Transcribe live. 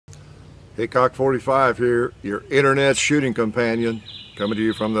Hickok 45 here, your internet shooting companion, coming to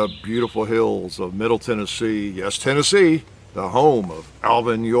you from the beautiful hills of Middle Tennessee. Yes, Tennessee, the home of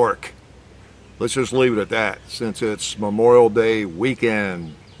Alvin York. Let's just leave it at that, since it's Memorial Day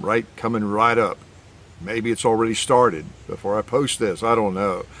weekend, coming right up. Maybe it's already started before I post this, I don't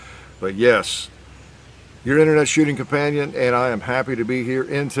know. But yes, your internet shooting companion, and I am happy to be here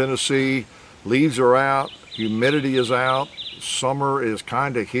in Tennessee. Leaves are out, humidity is out, summer is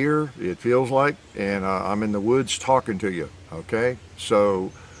kind of here, it feels like, and I'm in the woods talking to you, okay?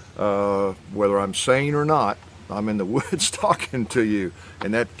 So whether I'm sane or not, I'm in the woods talking to you,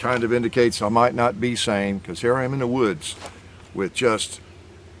 and that kind of indicates I might not be sane, because here I am in the woods with just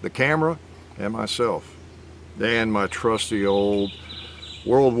the camera and myself and my trusty old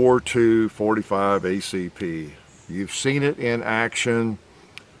World War II 45 ACP. You've seen it in action,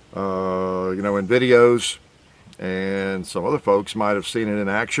 you know, in videos, and some other folks might have seen it in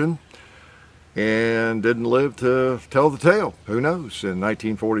action and didn't live to tell the tale. Who knows, in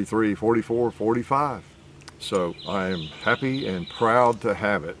 1943, 44, 45. So I am happy and proud to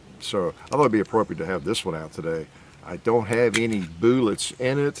have it. So I thought it'd be appropriate to have this one out today. I don't have any bullets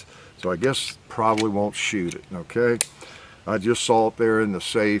in it, so I guess probably won't shoot it, okay? I just saw it there in the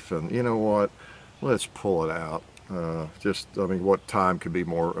safe, and you know what? Let's pull it out. I mean, what time could be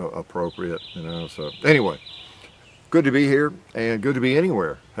more appropriate, you know? So anyway, good to be here and good to be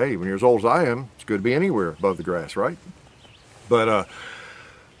anywhere. Hey, when you're as old as I am, it's good to be anywhere above the grass, right? But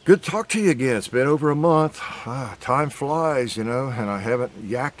good to talk to you again. It's been over a month. Time flies, you know, and I haven't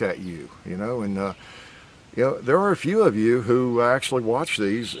yacked at you, you know, and you know, there are a few of you who actually watch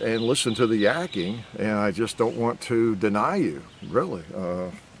these and listen to the yakking, and I just don't want to deny you, really.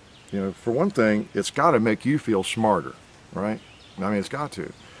 You know, for one thing, it's got to make you feel smarter, right? I mean, it's got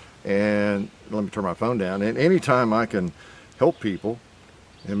to. And let me turn my phone down. And anytime I can help people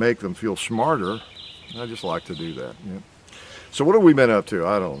and make them feel smarter, I just like to do that. Yeah. So what have we been up to?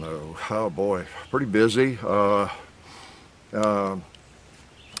 I don't know. Oh boy, pretty busy. Gosh, I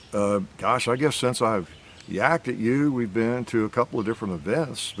guess since I've yacked at you, we've been to a couple of different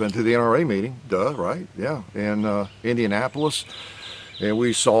events. Been to the NRA meeting, duh, right? Yeah, in Indianapolis. And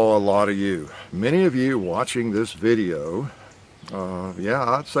we saw a lot of you. Many of you watching this video, yeah,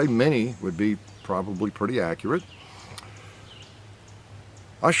 I'd say many would be probably pretty accurate.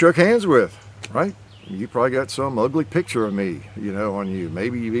 I shook hands with, right? You probably got some ugly picture of me, you know, on you.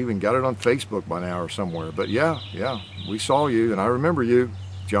 Maybe you've even got it on Facebook by now or somewhere. But yeah, we saw you, and I remember you.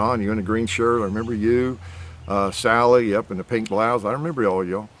 John, you in a green shirt, I remember you. Sally, yep, in the pink blouse. I remember all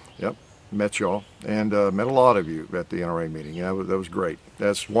y'all. Yep, met y'all, and met a lot of you at the NRA meeting. Yeah, that was great.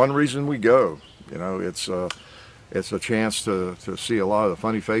 That's one reason we go. You know, it's a chance to see a lot of the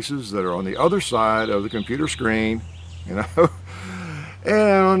funny faces that are on the other side of the computer screen, you know,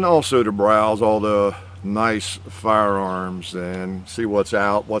 and also to browse all the nice firearms and see what's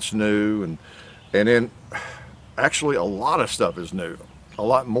out, what's new, and then actually a lot of stuff is new. A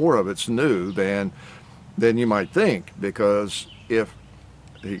lot more of it's new than you might think, because if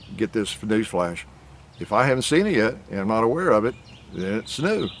you get this newsflash, if I haven't seen it yet and I'm not aware of it, then it's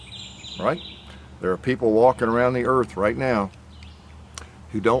new, right? There are people walking around the earth right now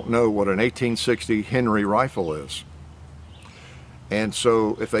who don't know what an 1860 Henry rifle is. And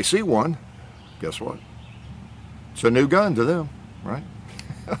so if they see one, guess what? It's a new gun to them, right?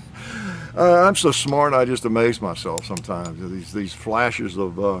 I'm so smart, I just amaze myself sometimes. These flashes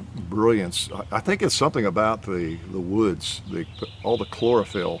of brilliance. I think it's something about the woods, all the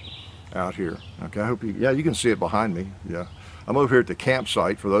chlorophyll out here. Okay, I hope you can see it behind me. Yeah, I'm over here at the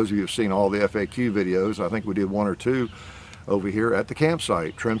campsite. For those of you who've seen all the FAQ videos, I think we did one or two over here at the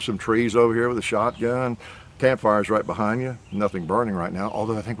campsite. Trimmed some trees over here with a shotgun. Campfire's right behind you. Nothing burning right now,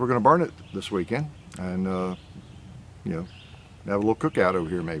 although I think we're going to burn it this weekend, and you know, have a little cookout over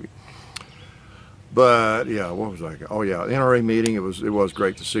here maybe. But yeah, what was I? Oh yeah, NRA meeting. It was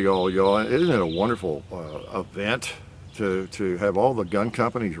great to see all y'all. Isn't it a wonderful event to have all the gun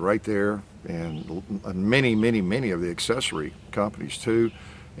companies right there, and many of the accessory companies too,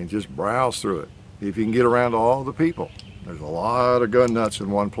 and just browse through it. If you can get around to all the people, there's a lot of gun nuts in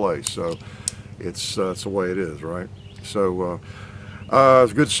one place. So it's that's the way it is, right? So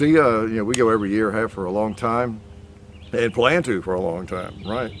it's good to see you. You know, we go every year, have for a long time. And plan to for a long time,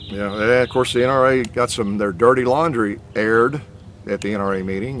 right? Yeah, and of course the NRA got their dirty laundry aired at the NRA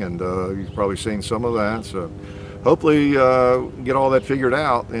meeting, and you've probably seen some of that. So hopefully get all that figured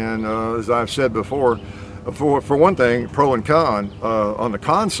out. And as I've said before, for one thing, pro and con. On the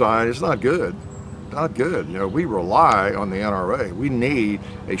con side, it's not good. Not good. You know, we rely on the NRA. We need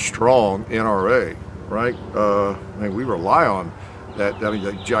a strong NRA, right? I mean, we rely on I mean,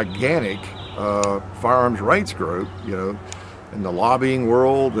 the gigantic firearms rights group, you know, in the lobbying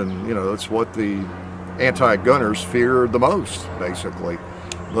world, and you know, it's what the anti-gunners fear the most, basically.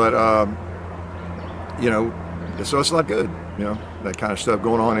 But you know, so it's not good, you know, that kind of stuff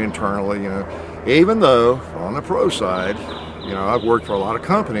going on internally, you know. Even though on the pro side, you know, I've worked for a lot of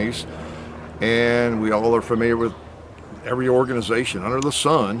companies, and we all are familiar with every organization under the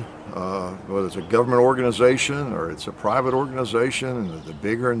sun, whether it's a government organization or it's a private organization, and the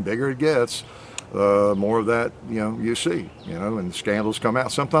bigger and bigger it gets, more of that, you know, you see, you know, and scandals come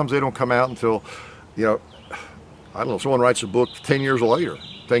out. Sometimes they don't come out until, you know, I don't know, someone writes a book 10 years later,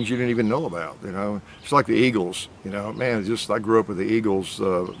 things you didn't even know about, you know. It's like the Eagles, you know, man, I grew up with the Eagles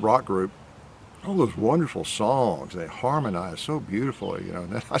rock group. All those wonderful songs, they harmonize so beautifully, you know.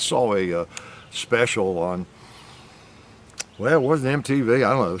 And then I saw a special on, well, it wasn't MTV, I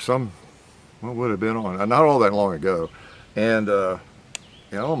don't know, what would it have been on? Not all that long ago. And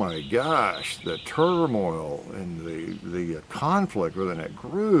oh my gosh, the turmoil and the conflict within that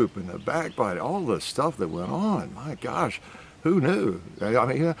group and the backbite, all the stuff that went on. My gosh, who knew? I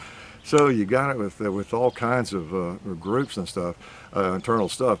mean, yeah. So you got it with all kinds of groups and stuff, internal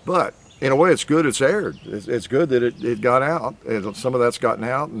stuff. But in a way, it's good it's aired. It's good that it got out. And some of that's gotten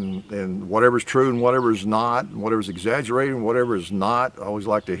out, and whatever's true and whatever's not, and whatever's exaggerated and whatever is not. I always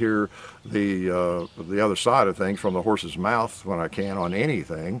like to hear the other side of things from the horse's mouth when I can on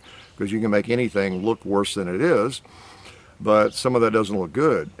anything, because you can make anything look worse than it is. But some of that doesn't look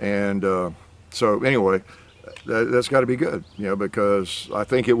good. And so anyway, that's got to be good, you know, because I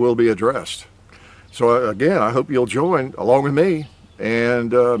think it will be addressed. So again, I hope you'll join along with me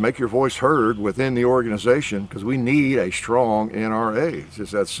and make your voice heard within the organization, because we need a strong NRA. It's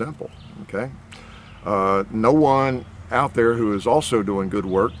just that simple, okay? No one out there who is also doing good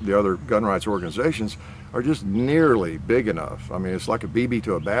work, the other gun rights organizations, are just nearly big enough. I mean, it's like a BB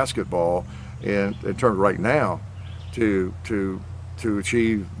to a basketball in terms right now to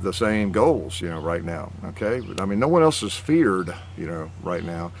achieve the same goals, you know, right now, okay? But I mean, no one else is feared, you know, right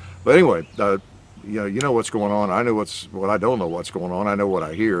now. But anyway, you know what's going on. I know what I don't know what's going on. I know what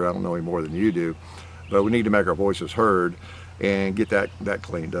I hear. I don't know any more than you do. But we need to make our voices heard and get that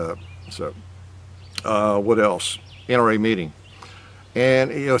cleaned up. So, what else? NRA meeting, and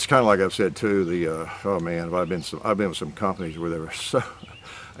you know, it's kind of like I've said too. Oh man, I've been with some companies where they were so.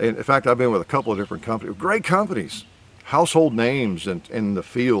 In fact, I've been with a couple of different companies, great companies, household names in the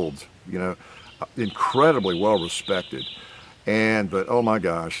field. You know, incredibly well respected. But oh my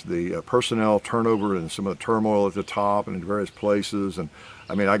gosh, the personnel turnover and some of the turmoil at the top and in various places. And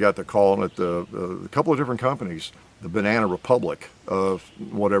I mean, I got the call at a couple of different companies, the Banana Republic of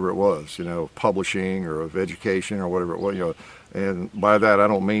whatever it was, you know, publishing or of education or whatever it was, you know. And by that, I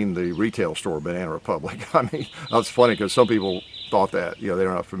don't mean the retail store Banana Republic. I mean, that's funny because some people thought that, you know,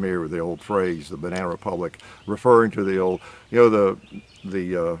 they're not familiar with the old phrase, the Banana Republic, referring to the old, you know,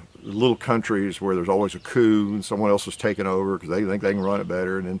 the little countries where there's always a coup and someone else is taking over because they think they can run it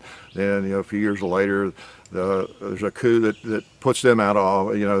better, and then you know, a few years later there's a coup that puts them out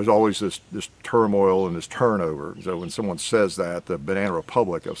of, you know, there's always this turmoil and this turnover. So when someone says that, the Banana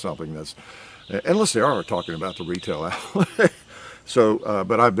Republic of something, that's, unless they are talking about the retail outlet. So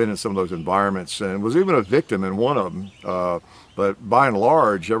but I've been in some of those environments and was even a victim in one of them, but by and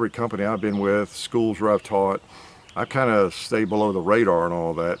large, every company I've been with, schools where I've taught, I kind of stay below the radar and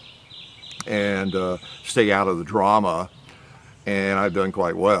all that, and stay out of the drama, and I've done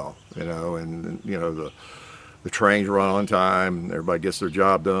quite well, you know. And you know, the trains run on time, everybody gets their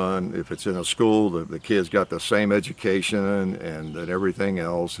job done. If it's in a school, the kids got the same education and everything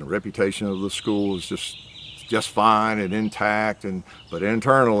else, and reputation of the school is just fine and intact. But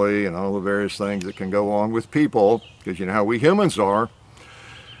internally, and all the various things that can go on with people, because you know how we humans are.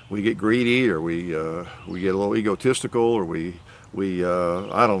 We get greedy, or we get a little egotistical, or we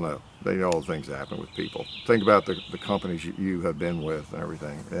I don't know. They know all the things that happen with people. Think about the companies you have been with and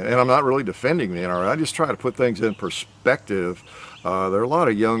everything. And I'm not really defending the NRA. I just try to put things in perspective. There are a lot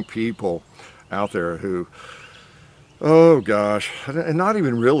of young people out there who, oh gosh, and not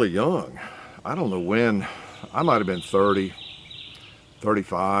even really young. I don't know when. I might have been 30,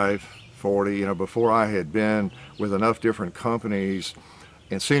 35, 40, you know, before I had been with enough different companies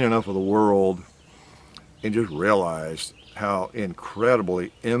and seen enough of the world and just realized how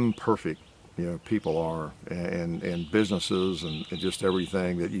incredibly imperfect, you know, people are, and businesses and just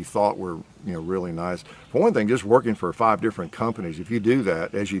everything that you thought were, you know, really nice. For one thing, just working for 5 different companies, if you do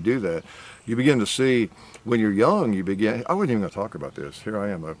that, as you do that, you begin to see, when you're young, I wasn't even going to talk about this. Here I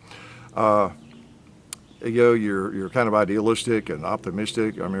am. you're kind of idealistic and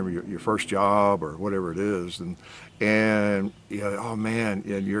optimistic. I remember your first job or whatever it is, and oh man,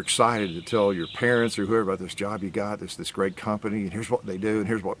 and you're excited to tell your parents or whoever about this job you got, this great company, and here's what they do, and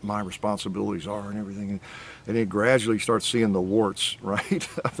here's what my responsibilities are, and everything, and then gradually you start seeing the warts, right,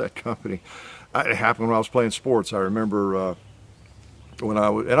 of that company. It happened when I was playing sports. I remember when I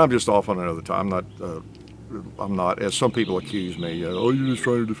was, and I'm just off on another time. I'm not, as some people accuse me, oh, you're just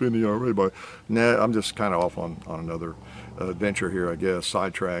trying to defend the IRA, but nah, I'm just kind of off on another venture here, I guess,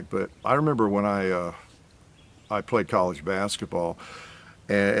 sidetrack. But I remember when I played college basketball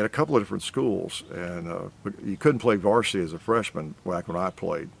at a couple of different schools, and you couldn't play varsity as a freshman back when I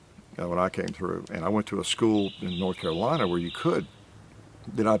played, when I came through. And I went to a school in North Carolina where you could.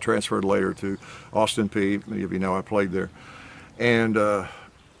 Then I transferred later to Austin Peay. Many of you know I played there. And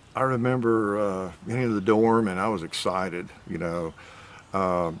I remember getting into the dorm, and I was excited, and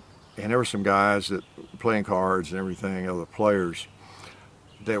there were some guys that were playing cards and everything, other players,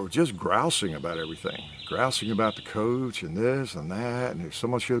 that were just grousing about everything, grousing about the coach and this and that, and if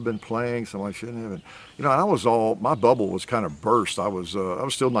someone should have been playing, someone shouldn't have. And and I was my bubble was kind of burst. I was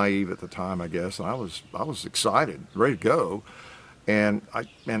still naive at the time, I guess, and I was excited, ready to go. And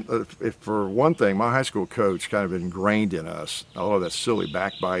if for one thing, my high school coach kind of ingrained in us all of that silly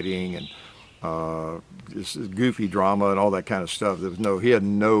backbiting and this goofy drama and all that kind of stuff. He had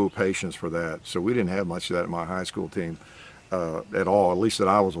no patience for that. So we didn't have much of that in my high school team at all, at least that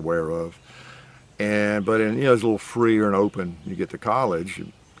I was aware of. But it's a little freer and open. You get to college,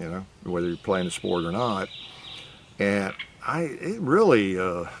 whether you're playing a sport or not. And it really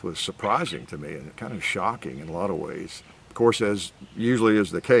was surprising to me and kind of shocking in a lot of ways. Of course, as usually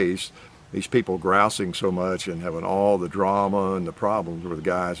is the case, these people grousing so much and having all the drama and the problems were the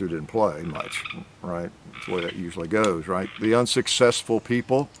guys who didn't play much, right? That's the way that usually goes, right? The unsuccessful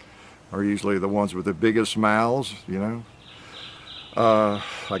people are usually the ones with the biggest mouths, I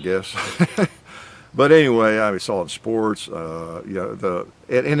guess. But anyway, I saw it in sports, and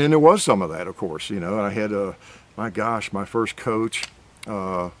then there was some of that, of course, and I had, my gosh, my first coach,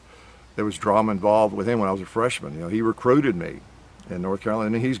 there was drama involved with him when I was a freshman. He recruited me in North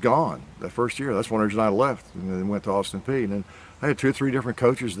Carolina, and he's gone that first year. That's one reason I left and then went to Austin Peay. And then I had 2 or 3 different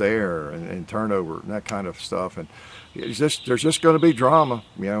coaches there and turnover and that kind of stuff. And there's just going to be drama,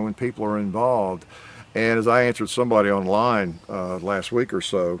 when people are involved. And as I answered somebody online last week or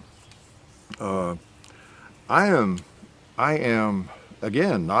so, I am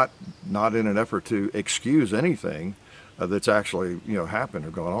again not in an effort to excuse anything that's actually happened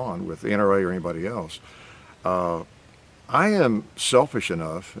or gone on with the NRA or anybody else. I am selfish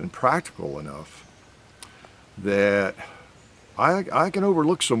enough and practical enough that I can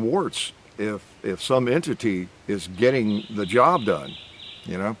overlook some warts if some entity is getting the job done.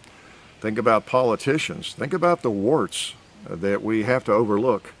 Think about politicians. Think about the warts that we have to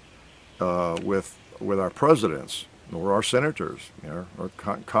overlook with our presidents or our senators, or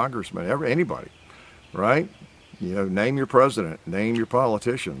congressmen, anybody, right? Name your president, name your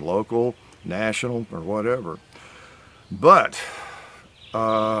politician, local, national, or whatever. But,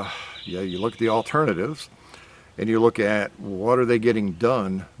 you look at the alternatives, and you look at what are they getting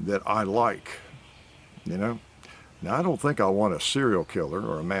done that I like, Now, I don't think I want a serial killer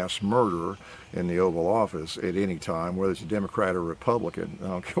or a mass murderer in the Oval Office at any time, whether it's a Democrat or Republican. I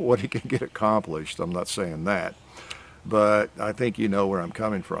don't care what he can get accomplished. I'm not saying that. But I think you know where I'm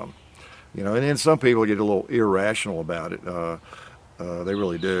coming from. And then some people get a little irrational about it. They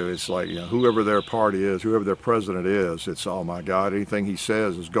really do. It's like, whoever their party is, whoever their president is, it's, oh my God, anything he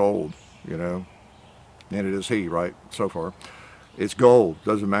says is gold, And it is he, right, so far. It's gold,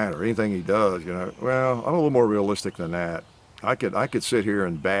 doesn't matter. Anything he does, Well, I'm a little more realistic than that. I could sit here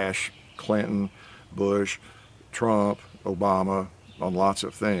and bash Clinton, Bush, Trump, Obama on lots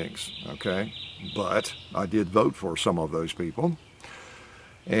of things, okay? But I did vote for some of those people.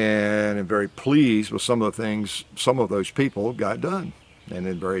 And I'm very pleased with some of the things some of those people got done, and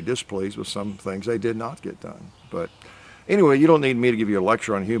then very displeased with some things they did not get done. But anyway, you don't need me to give you a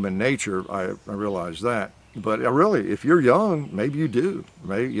lecture on human nature. I realize that. But really, if you're young, maybe you do.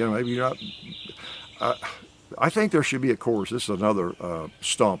 Maybe maybe you're not. I think there should be a course. This is another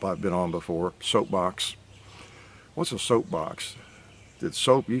stump I've been on before. Soapbox. What's a soapbox? Did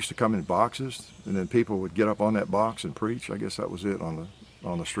soap used to come in boxes, and then people would get up on that box and preach? I guess that was it on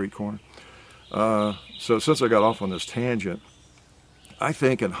the street corner. So since I got off on this tangent, I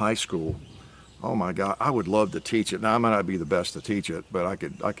think in high school, oh my God, I would love to teach it. Now I might not be the best to teach it, but I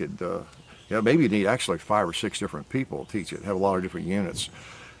could maybe you need actually 5 or 6 different people to teach it, have a lot of different units.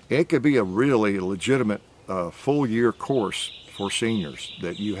 It could be a really legitimate a full year course for seniors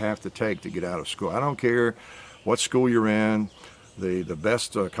that you have to take to get out of school. I don't care what school you're in, the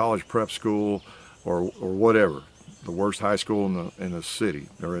best college prep school or whatever, the worst high school in the city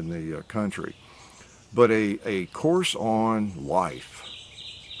or in the country, but a course on life.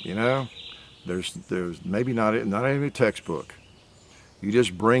 You know, there's maybe not even a textbook. You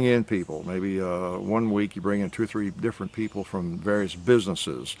just bring in people. Maybe 1 week you bring in 2 or 3 different people from various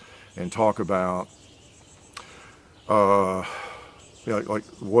businesses and talk about like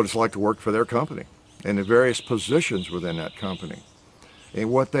what it's like to work for their company and the various positions within that company and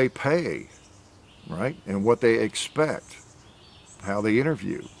what they pay, right? And what they expect, how they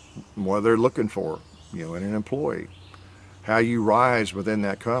interview, what they're looking for, you know, in an employee, how you rise within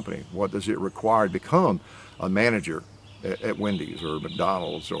that company. What does it require to become a manager at Wendy's or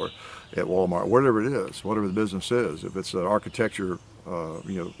McDonald's or at Walmart, whatever it is, whatever the business is, if it's an architecture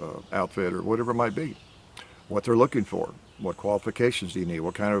outfit or whatever it might be, what they're looking for, what qualifications do you need,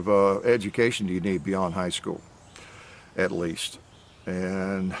 what kind of education do you need beyond high school, at least,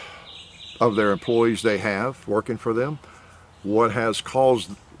 and of their employees they have working for them, what has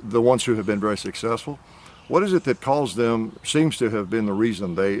caused the ones who have been very successful, what is it that caused them, seems to have been the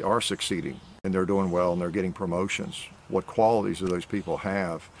reason they are succeeding and they're doing well and they're getting promotions. What qualities do those people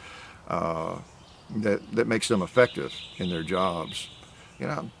have that makes them effective in their jobs? You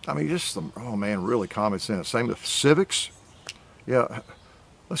know, I mean, just some, oh man, really common sense. Same with civics. Yeah,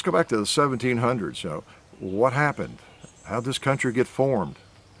 let's go back to the 1700s. You know, what happened? How did this country get formed?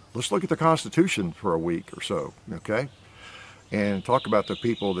 Let's look at the Constitution for a week or so, okay? And talk about the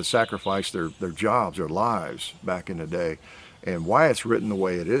people that sacrificed their jobs, their lives back in the day, and why it's written the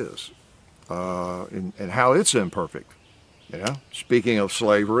way it is, and how it's imperfect. You know, speaking of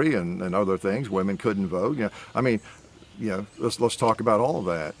slavery and other things, women couldn't vote. You know, I mean, you know, let's talk about all of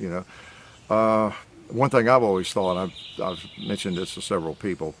that. You know, one thing I've always thought, I've mentioned this to several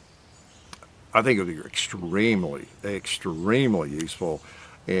people, I think it would be extremely useful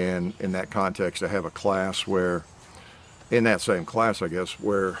in that context to have a class where, in that same class, I guess,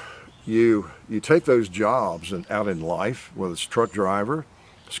 where you take those jobs and out in life, whether it's truck driver,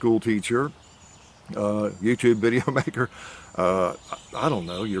 school teacher, YouTube video maker, I don't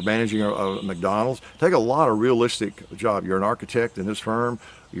know, you're managing a McDonald's. Take a lot of realistic job. You're an architect in this firm,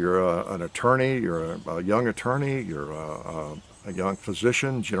 you're an attorney, you're a young attorney, you're a young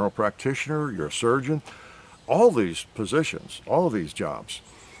physician, general practitioner, you're a surgeon, all these positions, all these jobs,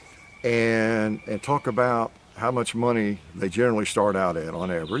 and talk about how much money they generally start out at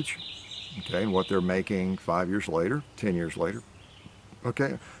on average, okay, and what they're making 5 years later, 10 years later,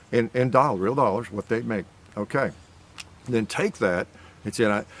 okay, in real dollars, what they make, okay. Then take that,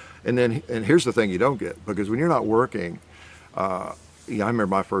 and here's the thing you don't get, because when you're not working, I remember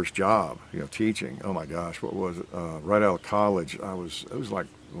my first job, you know, teaching. Oh my gosh, what was it? Right out of college, it was like,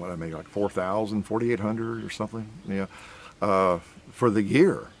 what I made, like 4,000, 4,800 or something, you know, for the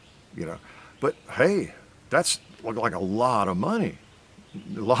year, you know. But hey, that's like a lot of money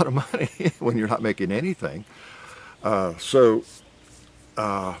when you're not making anything. So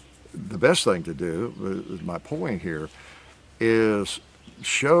the best thing to do, my point here, is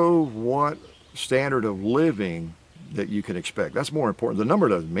show what standard of living that you can expect. That's more important. The number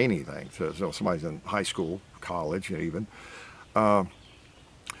doesn't mean anything to somebody's in high school, college, even.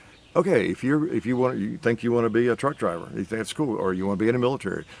 Okay, if you think you want to be a truck driver, you think it's cool, or you want to be in the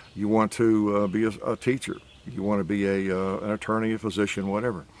military, you want to be a teacher, you want to be an attorney, a physician,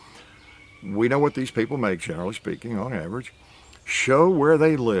 whatever. We know what these people make, generally speaking, on average. Show where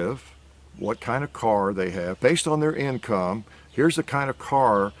they live, what kind of car they have, based on their income. Here's the kind of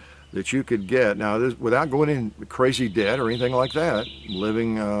car that you could get. Now, without going in crazy debt or anything like that,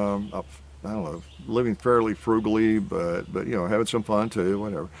 living, I don't know, living fairly frugally, but you know, having some fun too,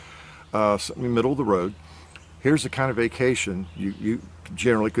 whatever. Something middle of the road. Here's the kind of vacation you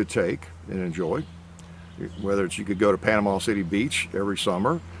generally could take and enjoy. Whether it's you could go to Panama City Beach every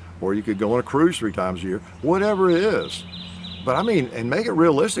summer, or you could go on a cruise 3 times a year, whatever it is. But I mean, and make it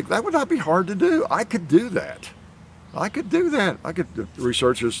realistic. That would not be hard to do. I could do that. I could do that. I could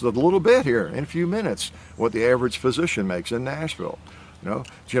research this a little bit here in a few minutes, what the average physician makes in Nashville, you know,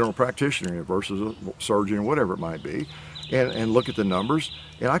 general practitioner versus a surgeon, whatever it might be, and look at the numbers.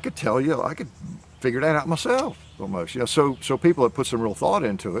 And I could tell you, I could figure that out myself almost. You know, so people that put some real thought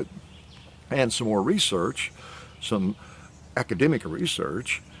into it and some more research, some academic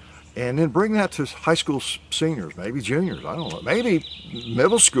research, and then bring that to high school seniors, maybe juniors, I don't know, maybe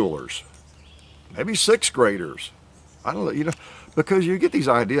middle schoolers, maybe 6th graders. I don't know, you know, because you get these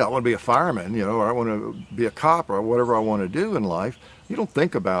ideas, I want to be a fireman, you know, or I want to be a cop or whatever I want to do in life. You don't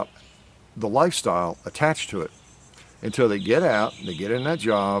think about the lifestyle attached to it until they get out, they get in that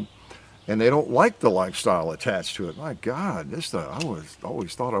job, and they don't like the lifestyle attached to it. My God, I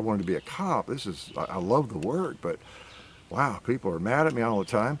always thought I wanted to be a cop. I love the work, but wow, people are mad at me all the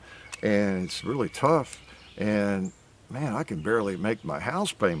time, and it's really tough. And man, I can barely make my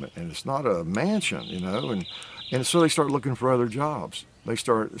house payment, and it's not a mansion, you know. And so they start looking for other jobs.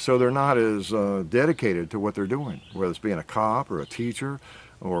 So they're not as dedicated to what they're doing, whether it's being a cop or a teacher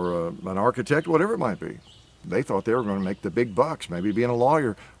or an architect, whatever it might be. They thought they were going to make the big bucks, maybe being a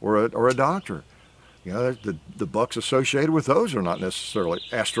lawyer or a doctor. You know, the bucks associated with those are not necessarily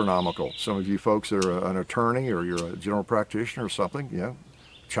astronomical. Some of you folks that are an attorney or you're a general practitioner or something, you know,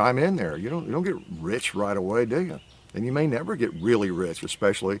 chime in there. You don't get rich right away, do you? And you may never get really rich,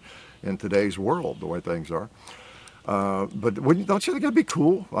 especially in today's world, the way things are. But don't you think that'd be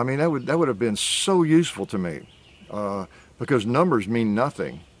cool? I mean, that would have been so useful to me because numbers mean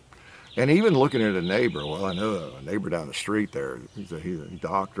nothing. And even looking at a neighbor, well, I know a neighbor down the street there, he's a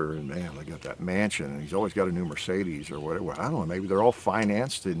doctor, and man, they got that mansion, and he's always got a new Mercedes or whatever. I don't know, maybe they're all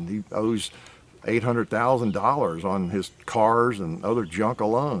financed, and he owes $800,000 on his cars and other junk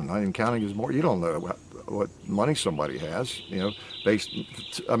alone, not even counting his mortgage. You don't know what money somebody has, you know,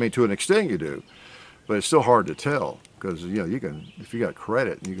 to an extent you do, but it's still hard to tell because, you know, if you got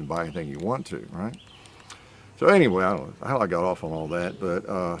credit, you can buy anything you want to, right? So anyway, I don't know how I got off on all that, but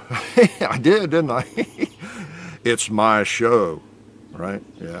I did, didn't I? It's my show, right?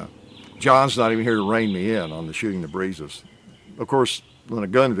 Yeah. John's not even here to rein me in on the shooting the breezes. Of course, in a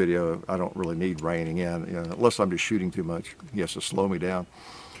gun video, I don't really need reining in, you know, unless I'm just shooting too much. He has to slow me down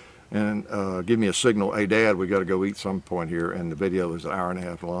and give me a signal, hey, Dad, we got to go eat some point here, and the video is an hour and a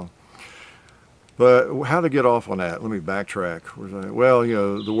half long. But how to get off on that? Let me backtrack. Well, you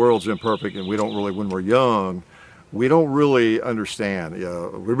know, the world's imperfect, and we don't really, when we're young, we don't really understand.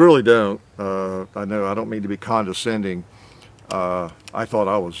 We really don't. I know I don't mean to be condescending. I thought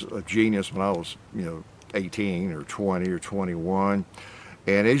I was a genius when I was, you know, 18 or 20 or 21.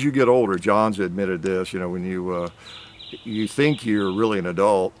 And as you get older, John's admitted this, you know, when you think you're really an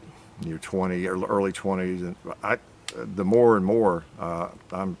adult, you're 20 or early 20s, and the more and more,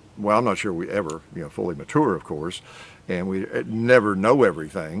 I'm not sure we ever, you know, fully mature, of course, and we never know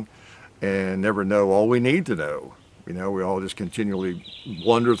everything and never know all we need to know. You know, we all just continually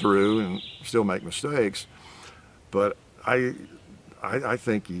blunder through and still make mistakes. But I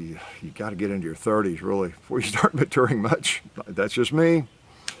think you got to get into your 30s, really, before you start maturing much. That's just me,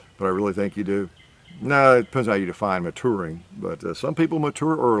 but I really think you do. No, it depends how you define maturing, but some people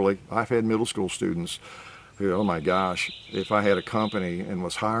mature early. I've had middle school students who, oh my gosh, if I had a company and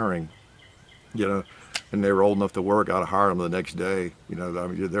was hiring, you know, and they were old enough to work, I'd hire them the next day. You know, I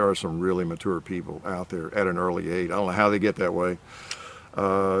mean, there are some really mature people out there at an early age. I don't know how they get that way.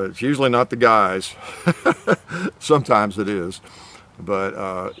 It's usually not the guys. Sometimes it is.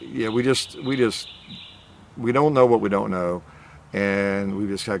 But yeah, we don't know what we don't know. And we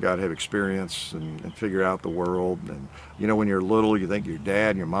just got to have experience and figure out the world. And, you know, when you're little, you think your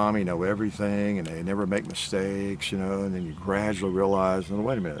dad and your mommy know everything and they never make mistakes, you know, and then you gradually realize, oh,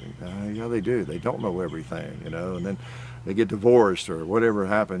 wait a minute, yeah, they do. They don't know everything, you know, and then they get divorced or whatever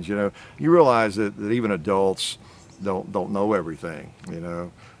happens, you know. You realize that even adults don't know everything, you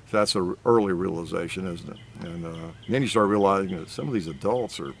know. So that's an early realization, isn't it? And then you start realizing that some of these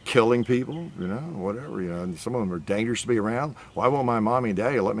adults are killing people, you know, whatever, you know, and some of them are dangerous to be around. Why won't my mommy and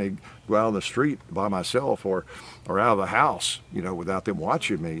daddy let me go out on the street by myself or out of the house, you know, without them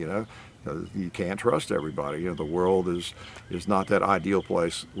watching me, you know? You can't trust everybody. You know, the world is not that ideal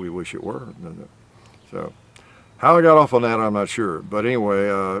place we wish it were. So how I got off on that, I'm not sure. But anyway,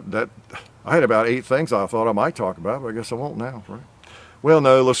 I had about 8 things I thought I might talk about, but I guess I won't now, right? Well,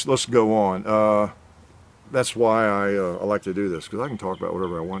 no, let's go on. That's why I like to do this, because I can talk about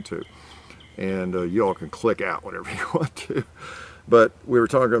whatever I want to, and you all can click out whatever you want to. But we were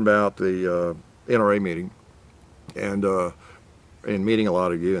talking about the NRA meeting, and meeting a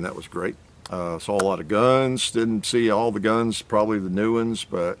lot of you, and that was great. Saw a lot of guns. Didn't see all the guns, probably the new ones,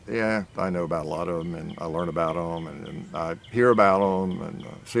 but yeah, I know about a lot of them, and I learn about them, and I hear about them, and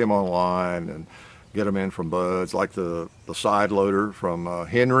see them online, and get them in from buds, like the side loader from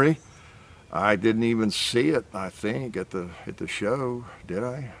Henry. I didn't even see it, I think, at the show, did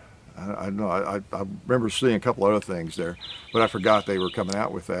I? I don't know. I remember seeing a couple other things there, but I forgot they were coming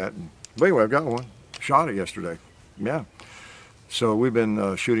out with that. But anyway, I've got one. Shot it yesterday. Yeah. So we've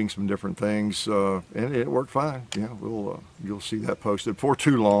been shooting some different things, and it worked fine. Yeah, you'll see that posted for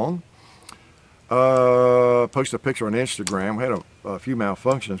too long. Posted a picture on Instagram. We had a few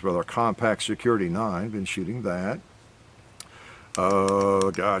malfunctions with our Compact Security 9. Been shooting that.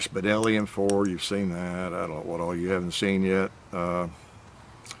 Gosh, Benelli M4, you've seen that. I don't know what all you haven't seen yet. But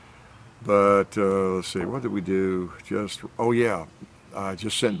let's see, what did we do? Oh yeah, I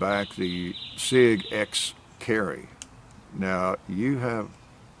just sent back the SIG X carry. Now you have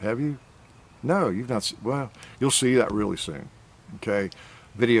you? No, you've not. Well, you'll see that really soon. Okay,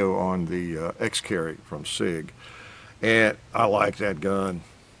 video on the X carry from SIG, and I like that gun.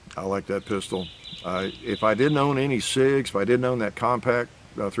 I like that pistol. If I didn't own any SIGs, if I didn't own that compact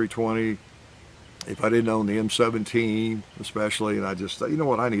 320, if I didn't own the M17 especially, and I just thought, you know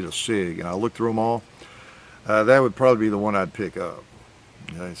what, I need a SIG, and I looked through them all, that would probably be the one I'd pick up.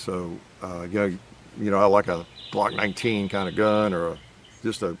 Okay, so you know, I like a Glock 19 kind of gun, or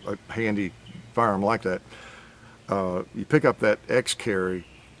just a handy firearm like that. You pick up that X carry,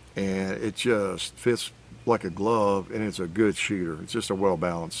 and it just fits like a glove, and it's a good shooter. It's just a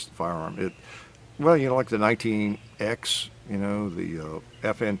well-balanced firearm. Well, you know, like the 19X, you know, the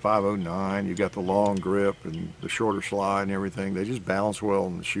FN 509, you got the long grip and the shorter slide and everything. They just balance well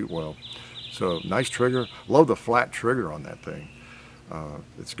and shoot well. So nice trigger. Love the flat trigger on that thing.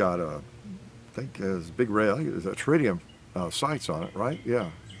 It's got I think it's big red, I think it's a tritium sights on it, right?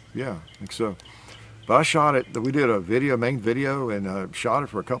 Yeah, I think so. But I shot it, we did a main video, and shot it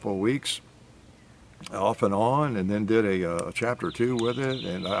for a couple of weeks, off and on, and then did a chapter 2 with it,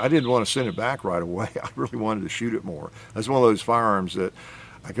 and I didn't want to send it back right away. I really wanted to shoot it more. That's one of those firearms that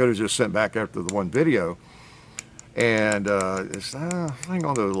I could have just sent back after the one video, and hang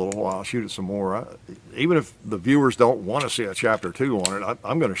on to it a little while, I'll shoot it some more. Even if the viewers don't want to see a chapter 2 on it,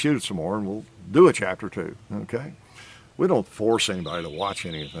 I'm going to shoot it some more, and we'll do a chapter 2, okay? We don't force anybody to watch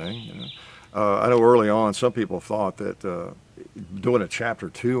anything, you know. I know early on some people thought that doing a chapter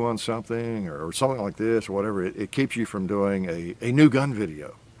 2 on something or something like this or whatever, it keeps you from doing a new gun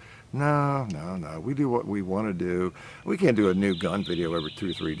video. No. We do what we want to do. We can't do a new gun video every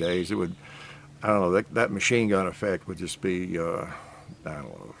 2 or 3 days. It would, I don't know, that machine gun effect would just be, I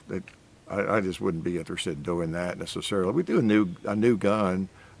don't know. I just wouldn't be interested in doing that necessarily. We do a new gun,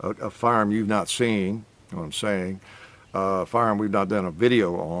 a firearm you've not seen, you know what I'm saying, a firearm we've not done a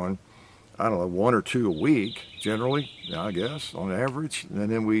video on. I don't know, 1 or 2 a week, generally, I guess, on average.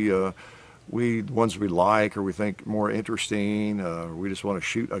 And then we ones we like or we think more interesting, we just want to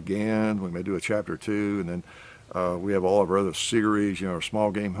shoot again. We may do a chapter 2, and then we have all of our other series, you know, our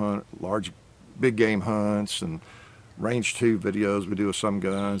small game hunt, big game hunts, and range 2 videos we do with some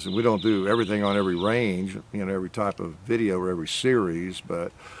guns. And we don't do everything on every range, you know, every type of video or every series,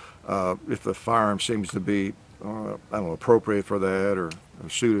 but if the firearm seems to be, I don't know, appropriate for that, or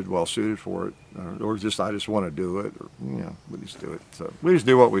well suited for it, or just I just want to do it, or you know, we just do it. So we just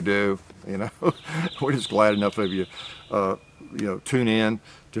do what we do, you know. We're just glad enough of you, you know, tune in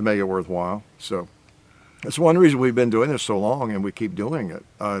to make it worthwhile. So that's one reason we've been doing this so long, and we keep doing it.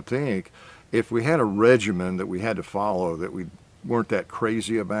 I think if we had a regimen that we had to follow that we weren't that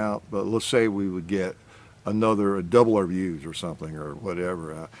crazy about, but let's say we would get a double our views or something or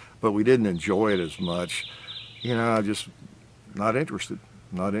whatever, but we didn't enjoy it as much, you know, just not interested,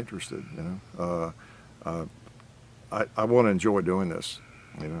 you know. I want to enjoy doing this,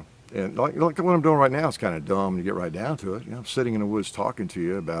 you know. And like what I'm doing right now is kind of dumb to get right down to it. You know, I'm sitting in the woods talking to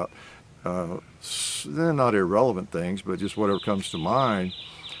you about they're not irrelevant things, but just whatever comes to mind.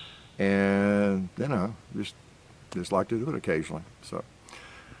 And, you know, just like to do it occasionally. So,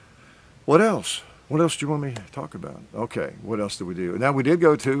 what else? What else do you want me to talk about? Okay, what else did we do? Now, we did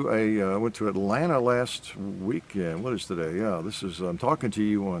go to went to Atlanta last weekend. What is today? Yeah, I'm talking to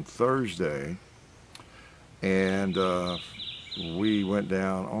you on Thursday. And we went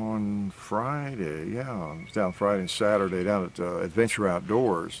down on Friday. Yeah, it was down Friday and Saturday down at Adventure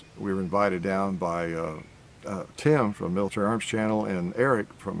Outdoors. We were invited down by Tim from Military Arms Channel and Eric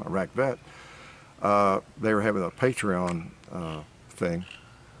from Iraq Vet. They were having a Patreon thing,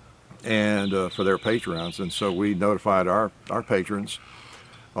 and for their patrons, and so we notified our patrons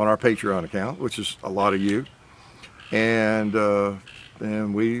on our Patreon account, which is a lot of you, and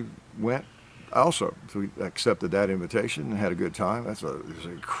we went also. So we accepted that invitation and had a good time. It's an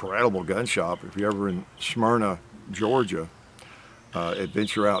incredible gun shop. If you're ever in Smyrna, Georgia,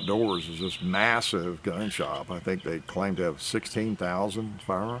 Adventure Outdoors is this massive gun shop. I think they claim to have 16,000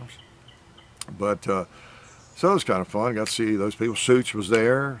 firearms. But so it was kind of fun. Got to see those people. Suits was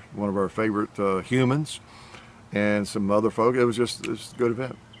there, one of our favorite humans, and some other folk. It was just a good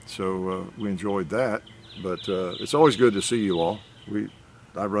event. So we enjoyed that. But it's always good to see you all.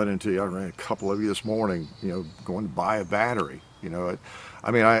 I ran a couple of you this morning, you know, going to buy a battery. You know,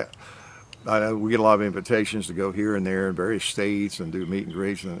 I mean, we get a lot of invitations to go here and there in various states and do meet and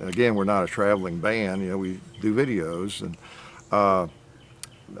greets. And again, we're not a traveling band. You know, we do videos, and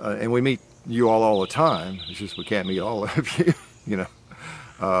And we meet you all the time. It's just we can't meet all of you. You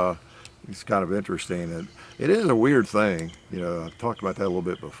know, it's kind of interesting. And it is a weird thing. You know, I've talked about that a little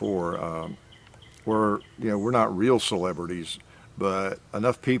bit before. We're not real celebrities, but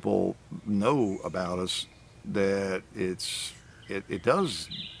enough people know about us that it does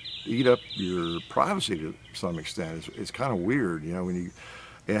eat up your privacy to some extent. It's kind of weird, you know,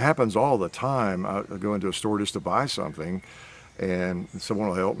 it happens all the time. I go into a store just to buy something, and someone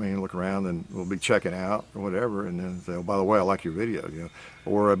will help me and look around, and we'll be checking out or whatever, and then say, oh, by the way, I like your video, you know.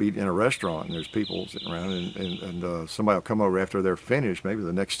 Or I'll be in a restaurant and there's people sitting around, and somebody will come over after they're finished, maybe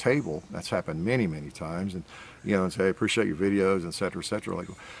the next table. That's happened many, many times, and you know, and say, I appreciate your videos, et cetera, like,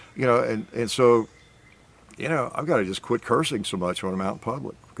 you know, and so, you know, I've got to just quit cursing so much when I'm out in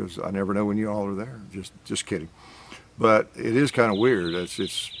public, because I never know when you all are there. Just kidding. But it is kind of weird.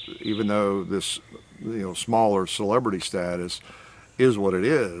 It's even though this, you know, smaller celebrity status is what it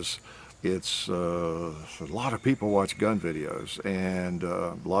is, it's a lot of people watch gun videos, and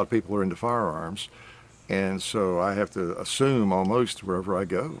a lot of people are into firearms, and so I have to assume almost wherever I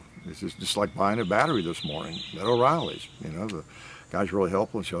go. It's just like buying a battery this morning at O'Reilly's. You know, the guy's really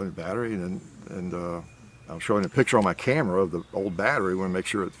helpful in showing the battery, and I was showing a picture on my camera of the old battery, want to make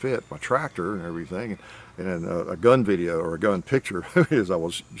sure it fit my tractor and everything, and a gun video or a gun picture as I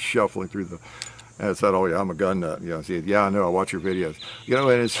was shuffling through the. And I said, oh yeah, I'm a gun nut. You know, I said, yeah, I know, I watch your videos. You know,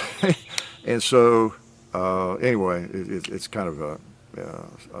 and it's, and so, anyway, it's kind of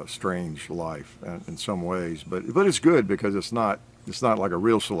a strange life in some ways, but it's good because it's not like a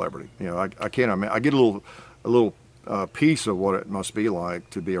real celebrity. You know, I can't imagine, I get a little piece of what it must be like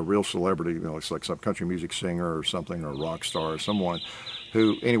to be a real celebrity. You know, it's like some country music singer or something, or a rock star, or someone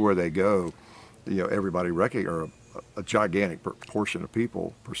who anywhere they go, you know, everybody or a gigantic portion of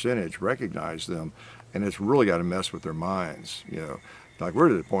percentage recognize them, and it's really got to mess with their minds. You know, like we're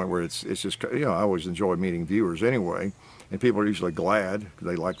to the point where it's just, you know, I always enjoy meeting viewers anyway, and people are usually glad because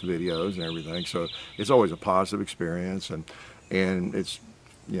they like the videos and everything. So it's always a positive experience, and it's,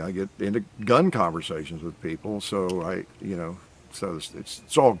 you know, I get into gun conversations with people, so you know, so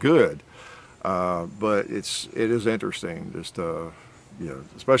it's all good, but it is interesting just you know,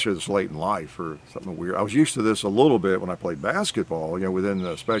 especially this late in life or something weird. I was used to this a little bit when I played basketball, you know, within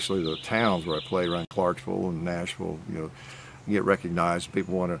especially the towns where I play around Clarksville and Nashville, you know, you get recognized.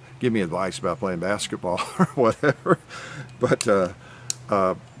 People want to give me advice about playing basketball or whatever, but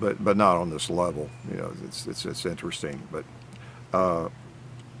not on this level. You know, it's interesting, but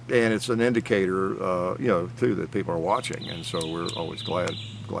and it's an indicator, you know, too, that people are watching, and so we're always glad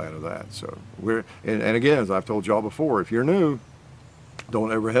of that. So and again, as I've told y'all before, if you're new,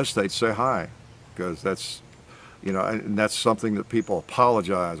 don't ever hesitate to say hi, because that's, you know, and that's something that people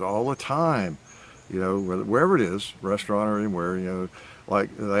apologize all the time, you know, wherever it is, restaurant or anywhere, you know,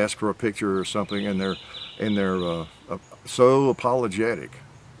 like they ask for a picture or something, and they're so apologetic.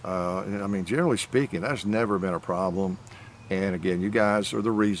 I mean, generally speaking, that's never been a problem. And again, you guys are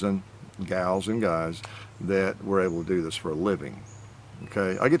the reason, gals and guys, that we're able to do this for a living.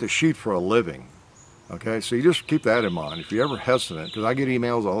 Okay, I get to shoot for a living. Okay, so you just keep that in mind. If you're ever hesitant, because I get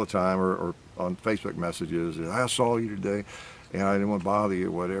emails all the time or on Facebook messages, I saw you today and I didn't want to bother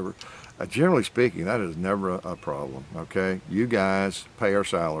you, whatever. Generally speaking, that is never a problem, okay? You guys pay our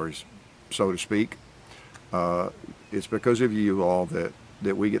salaries, so to speak. It's because of you all that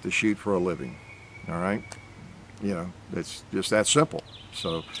we get to shoot for a living, all right? You know, it's just that simple.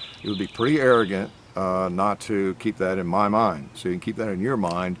 So it would be pretty arrogant not to keep that in my mind. So you can keep that in your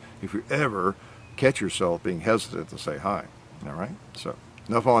mind if you ever catch yourself being hesitant to say hi. All right, so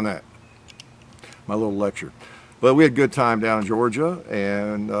enough on that, my little lecture. But we had a good time down in Georgia,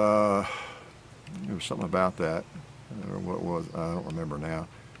 and there was something about that. What was, I don't remember now.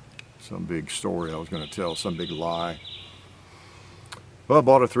 Some big story I was going to tell, some big lie. Well, I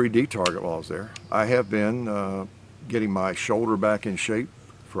bought a 3D target while I was there. I have been getting my shoulder back in shape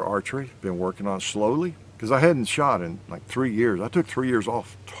for archery. Been working on it slowly, because I hadn't shot in like 3 years. I took 3 years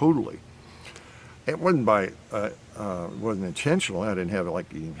off totally. It wasn't wasn't intentional. I didn't have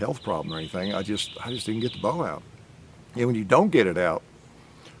like a health problem or anything. I just didn't get the bow out. And when you don't get it out,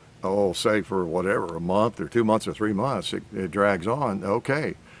 oh, say for whatever, a month or 2 months or 3 months, it drags on.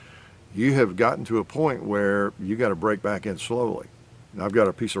 Okay, you have gotten to a point where you got to break back in slowly. And I've got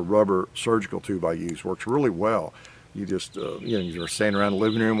a piece of rubber surgical tube I use. Works really well. You just you know, you're standing around the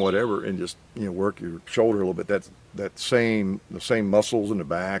living room, whatever, and just, you know, work your shoulder a little bit. The same muscles in the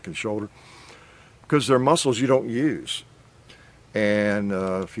back and shoulder, because they're muscles you don't use. And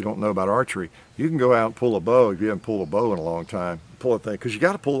if you don't know about archery, you can go out and pull a bow. If you haven't pulled a bow in a long time, pull a thing, because you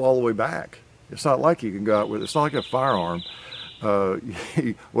got to pull it all the way back. It's not like you can go out with, it's not like a firearm uh,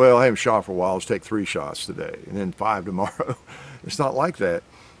 well, I haven't shot for a while. Let's take 3 shots today and then 5 tomorrow. It's not like that,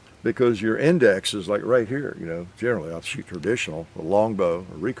 because your index is like right here. You know, generally I'll shoot traditional, a longbow,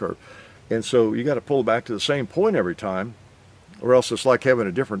 a recurve, and so you got to pull back to the same point every time, or else it's like having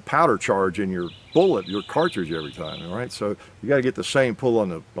a different powder charge in your bullet, your cartridge every time. All right, so you got to get the same pull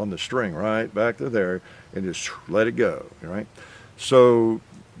on the string right back to there, and just let it go. All right, so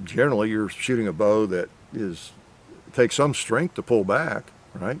generally you're shooting a bow that takes some strength to pull back,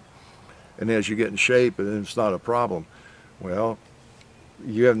 right? And as you get in shape, and it's not a problem. Well,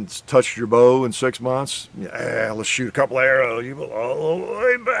 you haven't touched your bow in 6 months. Yeah, let's shoot a couple arrows. You pull all the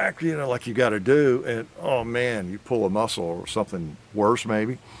way back, you know, like you got to do, and oh man, you pull a muscle or something worse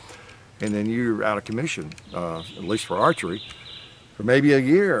maybe, and then you're out of commission, at least for archery, for maybe a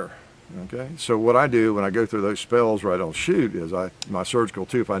year. Okay, so what I do when I go through those spells where I don't shoot is my surgical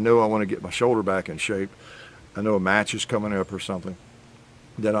too. If I know I want to get my shoulder back in shape, I know a match is coming up or something,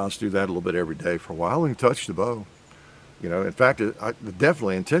 then I'll just do that a little bit every day for a while and touch the bow. You know, in fact, I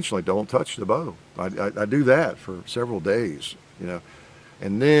definitely intentionally don't touch the bow. I do that for several days, you know,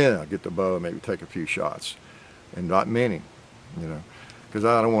 and then I get the bow and maybe take a few shots, and not many, you know, because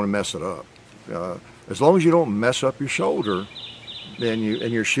I don't want to mess it up. As long as you don't mess up your shoulder, then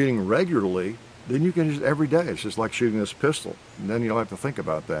you're shooting regularly, then you can just every day. It's just like shooting this pistol, and then you don't have to think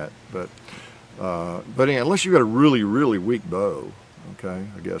about that. But yeah, unless you've got a really, really weak bow, okay,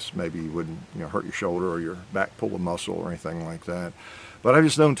 I guess maybe you wouldn't, you know, hurt your shoulder or your back, pull a muscle or anything like that. But I've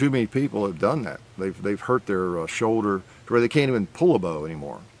just known too many people have done that. They've hurt their shoulder to where they can't even pull a bow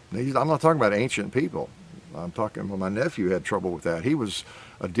anymore. I'm not talking about ancient people. I'm talking, well, my nephew had trouble with that. He was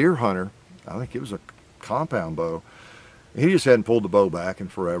a deer hunter. I think it was a compound bow. He just hadn't pulled the bow back in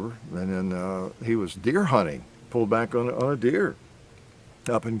forever. And then he was deer hunting, pulled back on a deer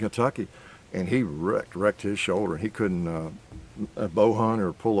up in Kentucky, and he wrecked his shoulder. He couldn't bow hunt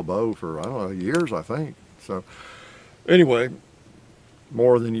or pull a bow for, I don't know, years, I think. So anyway,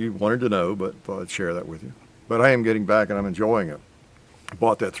 more than you wanted to know, but thought I'd share that with you. But I am getting back and I'm enjoying it. I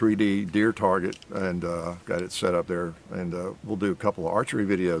bought that 3D deer target and got it set up there, and we'll do a couple of archery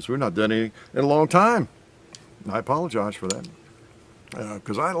videos. We've not done any in a long time. I apologize for that,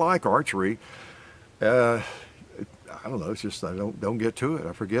 because I like archery. I don't know, it's just I don't get to it.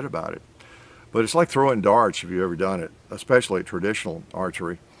 I forget about it. But it's like throwing darts if you've ever done it, especially traditional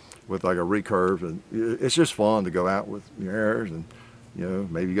archery with like a recurve. And it's just fun to go out with your arrows, and you know,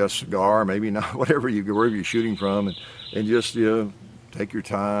 maybe you got a cigar, maybe not, wherever you're shooting from, and just, you know, take your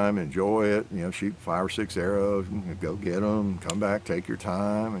time, enjoy it. You know, shoot 5 or 6 arrows, and go get them, come back, take your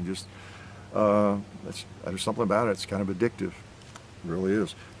time, and just there's something about it. It's kind of addictive. It really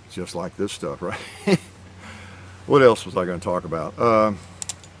is. It's just like this stuff, right? What else was I going to talk about?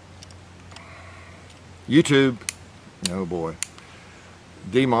 YouTube, oh boy,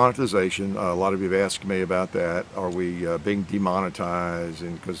 demonetization. A lot of you have asked me about that. Are we being demonetized?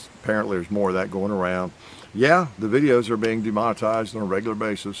 And because apparently there's more of that going around. Yeah, the videos are being demonetized on a regular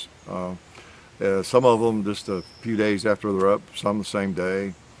basis. Some of them just a few days after they're up, some the same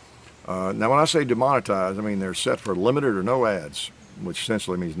day. Now, when I say demonetized, I mean they're set for limited or no ads, which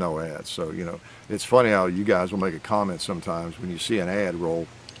essentially means no ads. So, you know, it's funny how you guys will make a comment sometimes when you see an ad roll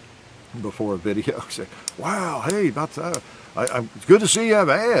before a video. Say, wow, hey, it's good to see you have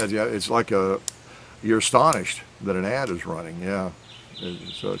ads. Yeah, it's like you're astonished that an ad is running. Yeah,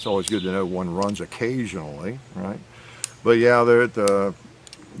 so it's always good to know one runs occasionally, right? But yeah, they're at the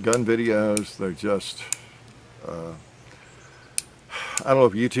gun videos. They're just, I don't know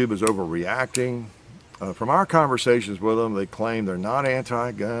if YouTube is overreacting. From our conversations with them, they claim they're not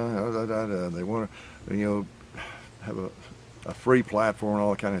anti-gun. They want to, you know, have a free platform and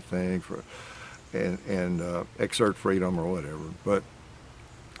all that kind of thing and exert freedom or whatever. But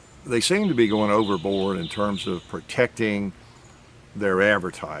they seem to be going overboard in terms of protecting their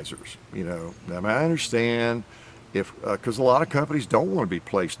advertisers. You know, now I understand if because a lot of companies don't want to be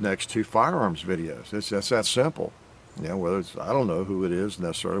placed next to firearms videos. It's that simple. You know, whether it's, I don't know who it is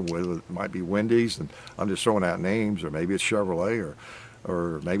necessarily, whether it might be Wendy's, and I'm just throwing out names, or maybe it's Chevrolet,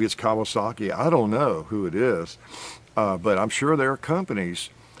 or maybe it's Kawasaki. I don't know who it is, but I'm sure there are companies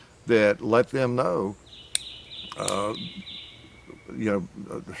that let them know, you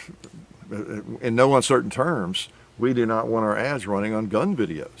know, in no uncertain terms, we do not want our ads running on gun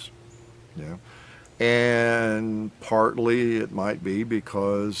videos. You know? And partly it might be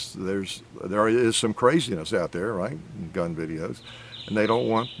because there is some craziness out there, right, in gun videos, and they don't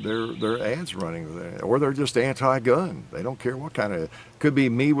want their ads running there, or they're just anti-gun. They don't care what kind of, could be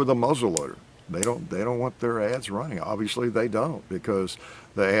me with a muzzleloader. They don't want their ads running. Obviously they don't, because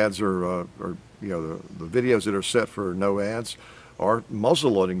the ads are you know, the videos that are set for no ads are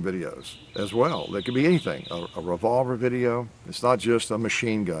muzzle loading videos as well. They could be anything, a revolver video. It's not just a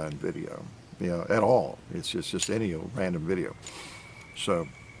machine gun video, you know, at all. It's just any random video. So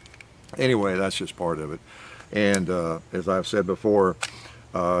anyway, that's just part of it. And as I've said before,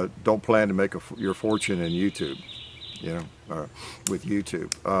 don't plan to make your fortune in YouTube, you know, with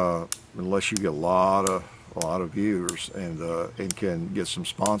YouTube, unless you get a lot of viewers and can get some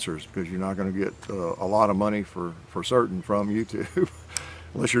sponsors, because you're not going to get a lot of money for certain from YouTube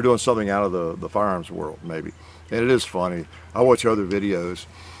unless you're doing something out of the firearms world, maybe. And it is funny. I watch other videos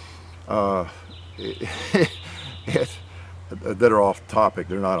that are off topic.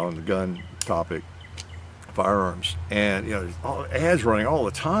 They're not on the gun topic, firearms, and you know, ads running all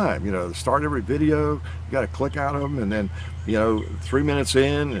the time. You know, start every video, you got to click out of them, and then, you know, 3 minutes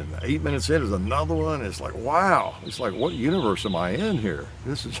in and 8 minutes in is another one. It's like, wow, it's like, what universe am I in here?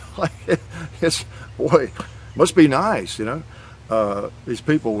 This is like, it's, boy, must be nice, you know. These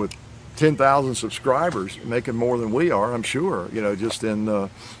people with 10,000 subscribers making more than we are, I'm sure, you know, just in you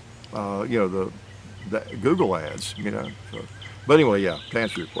know, the Google ads, you know. So, but anyway, yeah, to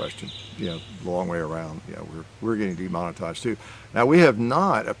answer your question, you know, the long way around, yeah, we're getting demonetized too. Now, we have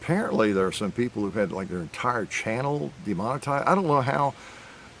not, apparently there are some people who've had like their entire channel demonetized. I don't know how,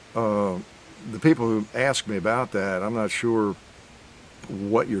 the people who ask me about that, I'm not sure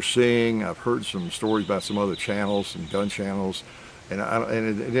what you're seeing. I've heard some stories about some other channels, some gun channels, and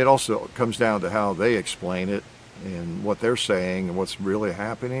it also comes down to how they explain it and what they're saying and what's really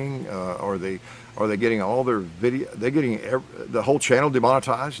happening. Are they getting all their video? They're getting the whole channel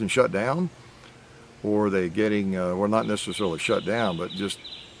demonetized and shut down, or are they getting well, not necessarily shut down, but just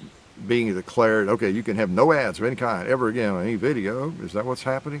being declared, okay, you can have no ads of any kind ever again on any video? Is that what's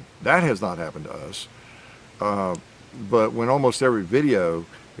happening? That has not happened to us. But when almost every video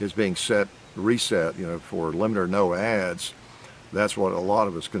is being reset, you know, for limit or no ads, that's what a lot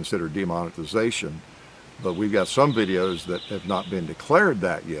of us consider demonetization. But we've got some videos that have not been declared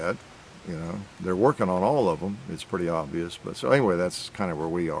that yet. You know, they're working on all of them. It's pretty obvious. But so anyway, that's kind of where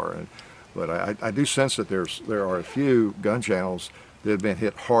we are. But I do sense that there are a few gun channels that have been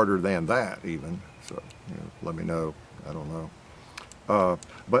hit harder than that even. So, you know, let me know. I don't know.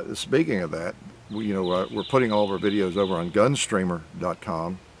 But speaking of that, you know, we're putting all of our videos over on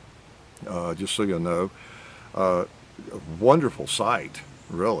gunstreamer.com. Just so you'll know, a wonderful site.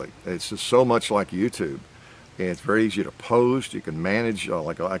 Really, it's just so much like YouTube. And it's very easy to post. You can manage,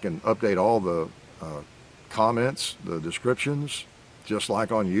 like I can update all the comments, the descriptions, just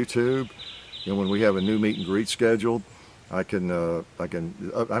like on YouTube. And when we have a new meet and greet scheduled, I mean,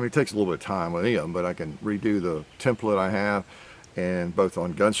 it takes a little bit of time with them, but I can redo the template I have, and both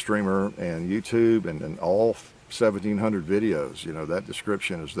on Gunstreamer and YouTube, and then all 1,700 videos, you know, that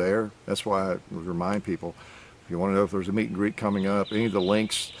description is there. That's why I would remind people, if you want to know if there's a meet and greet coming up, any of the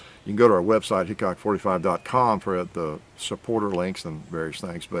links, you can go to our website, hickok45.com, for the supporter links and various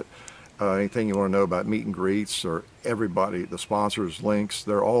things. But anything you want to know about meet and greets or everybody, the sponsors' links,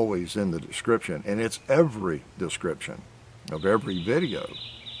 they're always in the description. And it's every description of every video.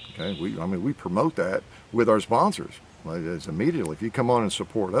 Okay, I mean, we promote that with our sponsors. It's immediately, if you come on and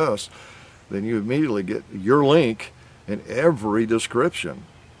support us, then you immediately get your link in every description,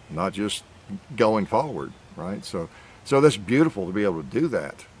 not just going forward, right? So that's beautiful to be able to do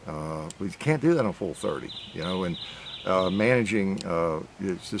that. We can't do that on full 30, you know, and managing,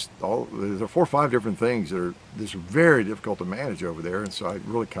 it's just there are 4 or 5 different things that are just very difficult to manage over there, and so I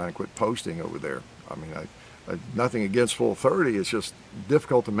really kind of quit posting over there. I mean, nothing against full 30, it's just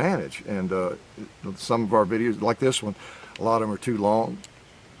difficult to manage, and some of our videos, like this one, a lot of them are too long.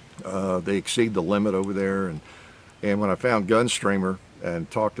 They exceed the limit over there, and when I found Gunstreamer and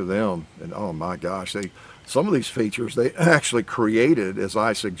talked to them, and oh my gosh, some of these features they actually created as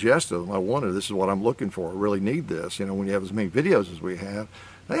I suggested them. I wanted, this is what I'm looking for, I really need this, you know, when you have as many videos as we have.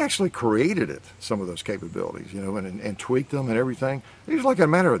 They actually created it, some of those capabilities, you know, and tweaked them and everything. It was like a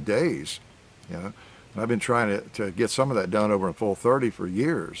matter of days, you know. And I've been trying to get some of that done over in full 30 for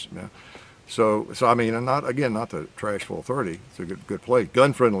years, you know. So I mean, not to trash full 30, it's a good place,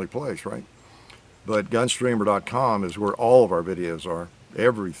 gun-friendly place, right? But gunstreamer.com is where all of our videos are.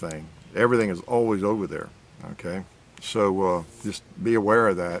 Everything is always over there, okay? So just be aware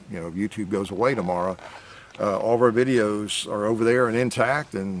of that. You know, if YouTube goes away tomorrow, all of our videos are over there and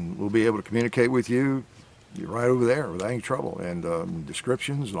intact, and we'll be able to communicate with you. You're right over there without any trouble, and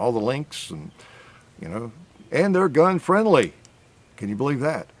descriptions and all the links, and you know, and they're gun-friendly. Can you believe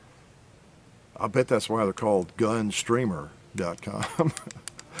that? I bet that's why they're called gunstreamer.com.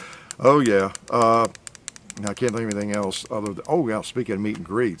 Oh yeah. I can't think of anything else other than, oh yeah, speaking of meet and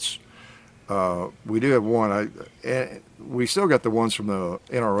greets, We do have one. And we still got the ones from the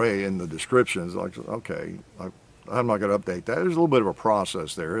NRA in the descriptions. Like, okay, I'm not going to update that. There's a little bit of a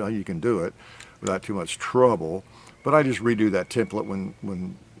process there. You can do it without too much trouble. But I just redo that template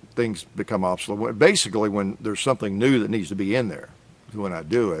when things become obsolete. Basically, when there's something new that needs to be in there, when I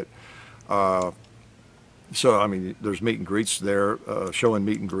do it. So, I mean, there's meet and greets there, showing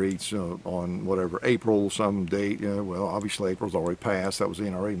meet and greets on whatever, April, some date. Well, obviously, April's already passed. That was the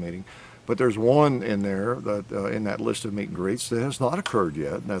NRA meeting. But there's one in there, that in that list of meet and greets, that has not occurred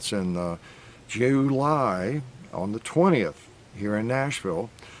yet. And that's in July on the 20th here in Nashville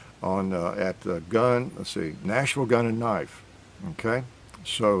at Nashville Gun and Knife. Okay?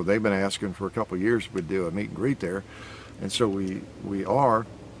 So they've been asking for a couple of years if we'd do a meet and greet there. And so we are.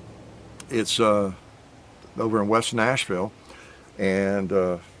 It's over in West Nashville and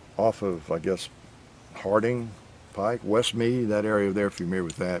off of, I guess, Harding Pike, Westmead, that area there, if you're familiar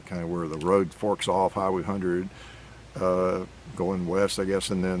with that, kind of where the road forks off, Highway 100, going west, I guess,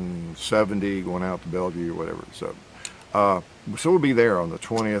 and then 70 going out to Bellevue or whatever. So we'll be there on the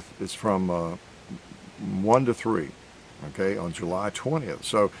 20th. It's from 1 to 3, okay, on July 20th.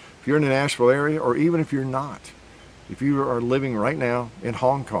 So if you're in the Nashville area, or even if you're not, if you are living right now in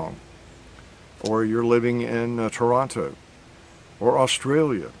Hong Kong, or you're living in Toronto, or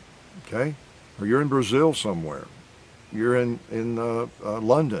Australia, okay, or you're in Brazil somewhere, you're in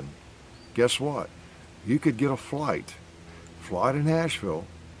London, guess what? You could get a fly to Nashville,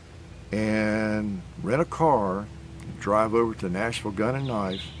 and rent a car, drive over to Nashville Gun and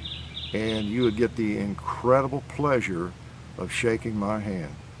Knife, and you would get the incredible pleasure of shaking my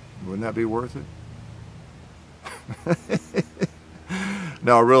hand. Wouldn't that be worth it?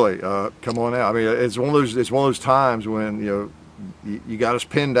 No, really, come on out. I mean, it's one of those times when you got us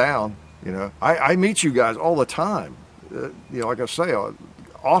pinned down. I meet you guys all the time. Like I say,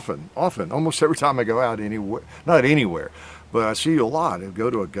 often, almost every time I go out anywhere, not anywhere, but I see you a lot. I go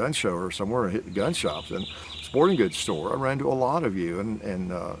to a gun show or somewhere and hit the gun shops and sporting goods store. I ran into a lot of you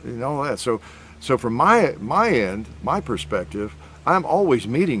and all that. So from my end, my perspective, I'm always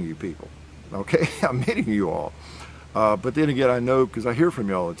meeting you people. Okay, I'm meeting you all. But then again, I know, because I hear from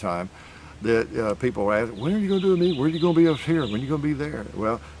you all the time, that people ask, when are you going to do a meeting? Where are you going to be up here? When are you going to be there?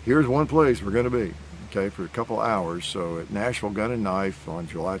 Well, here's one place we're going to be, okay, for a couple hours. So at Nashville Gun and Knife on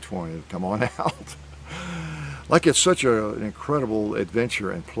July 20th, come on out. Like, it's such an incredible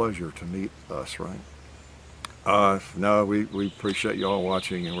adventure and pleasure to meet us, right? No, we appreciate you all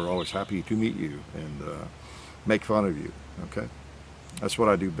watching, and we're always happy to meet you and make fun of you, okay? That's what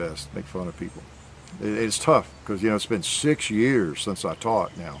I do best, make fun of people. It's tough because, it's been 6 years since I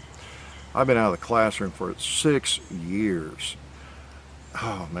taught now. I've been out of the classroom for 6 years.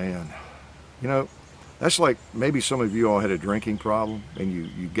 Oh, man. That's like maybe some of you all had a drinking problem and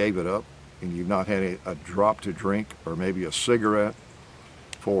you gave it up and you've not had a drop to drink or maybe a cigarette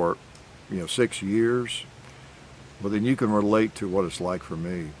for, 6 years. Well, then you can relate to what it's like for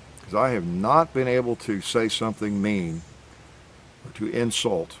me, because I have not been able to say something mean or to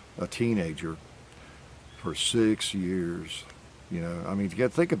insult a teenager for 6 years. I mean,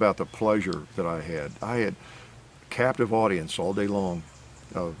 think about the pleasure that I had. I had captive audience all day long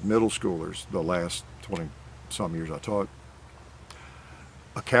of middle schoolers the last 20-some years I taught.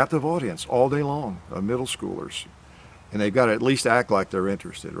 A captive audience all day long of middle schoolers. And they've got to at least act like they're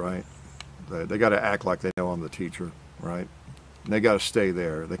interested, right? They got to act like they know I'm the teacher, right? And they got to stay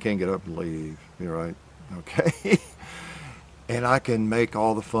there. They can't get up and leave, right? Okay? And I can make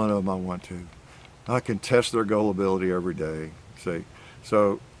all the fun of them I want to. I can test their gullibility every day. See,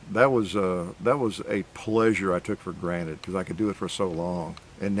 so that was a pleasure I took for granted, because I could do it for so long,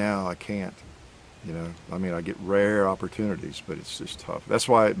 and now I can't. I mean, I get rare opportunities, but it's just tough. That's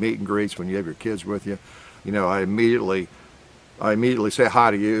why at meet and greets, when you have your kids with you, I immediately say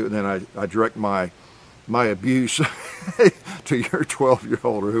hi to you, and then I direct my abuse to your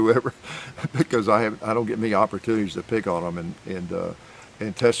 12-year-old or whoever, because I don't get many opportunities to pick on them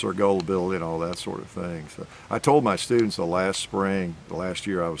and test their gullibility and all that sort of thing. So I told my students the last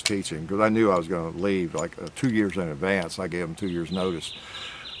year I was teaching, because I knew I was going to leave like 2 years in advance. I gave them 2 years notice,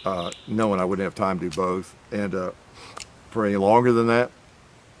 knowing I wouldn't have time to do both, and for any longer than that.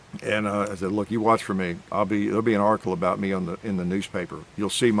 And I said, look, you watch for me. There'll be an article about me in the newspaper. You'll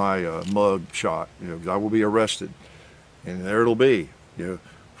see my mug shot, because I will be arrested, and there it'll be,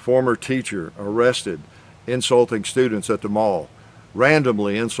 former teacher arrested, insulting students at the mall,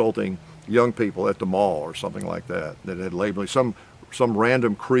 randomly insulting young people at the mall, or something like that. That had labeled some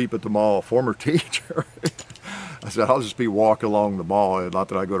random creep at the mall, former teacher. I said, I'll just be walking along the mall, not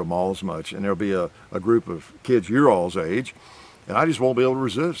that I go to malls much, and there'll be a group of kids your all's age, And I just won't be able to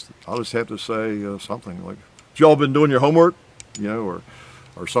resist. I'll just have to say something like, y'all been doing your homework? You know,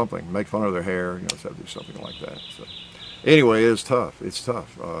 or something. Make fun of their hair. You know, just have to do something like that. So anyway, it's tough. It's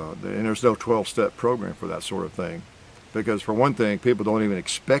tough. And there's no 12-step program for that sort of thing. Because for one thing, people don't even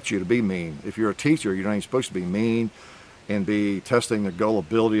expect you to be mean. If you're a teacher, you're not even supposed to be mean and be testing their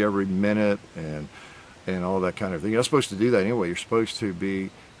gullibility every minute and all that kind of thing. You're not supposed to do that anyway. You're supposed to be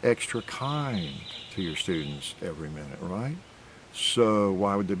extra kind to your students every minute, right? So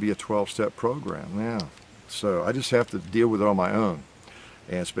why would there be a 12-step program? Yeah. So I just have to deal with it on my own.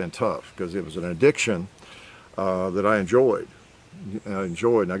 And it's been tough because it was an addiction that I enjoyed.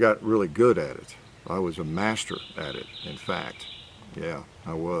 And I got really good at it. I was a master at it, in fact. Yeah,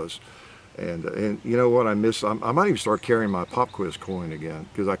 I was. And you know what I miss? I might even start carrying my pop quiz coin again,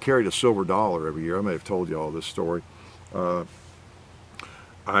 because I carried a silver dollar every year. I may have told you all this story. I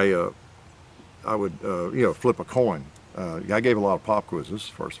would flip a coin. I gave a lot of pop quizzes,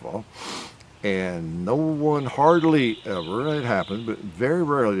 first of all, and no one, hardly ever, it happened, but very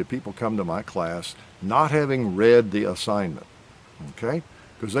rarely did people come to my class not having read the assignment. Okay,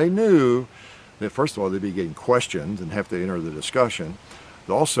 because they knew that first of all they'd be getting questions and have to enter the discussion.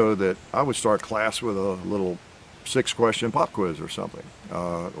 Also that I would start class with a little 6-question pop quiz or something,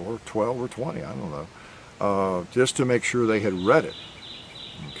 or 12 or 20, I don't know, just to make sure they had read it.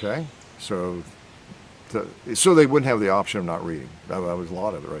 Okay, so they wouldn't have the option of not reading. That was a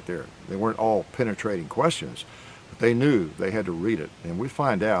lot of it right there. They weren't all penetrating questions, but they knew they had to read it, and we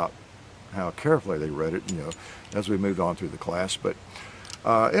find out how carefully they read it, you know, as we moved on through the class. But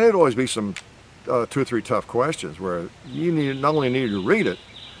and it'd always be some 2 or 3 tough questions where you not only needed to read it,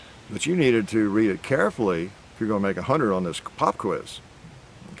 but you needed to read it carefully if you're going to make 100 on this pop quiz.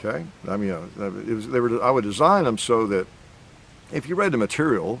 Okay, I mean, I would design them so that if you read the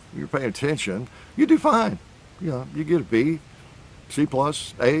material, you're paying attention, you do fine. You know, you get a B, C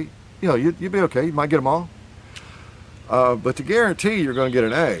plus, A. You know, you'd be okay. You might get them all. But to guarantee you're going to get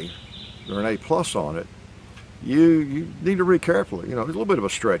an A or an A plus on it, you need to read carefully. You know, there's a little bit of a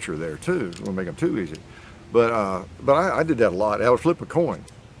stretcher there too. We'll make them too easy. But I did that a lot. I would flip a coin.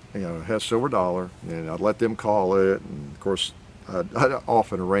 You know, it has silver dollar, and I'd let them call it. And of course, I'd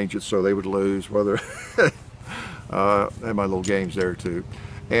often arrange it so they would lose. Whether I had my little games there too.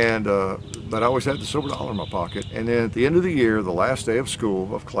 And but I always had the silver dollar in my pocket. And then at the end of the year, the last day of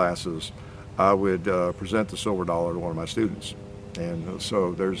school of classes, I would present the silver dollar to one of my students. And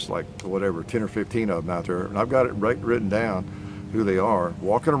so there's like whatever 10 or 15 of them out there, and I've got it written down who they are,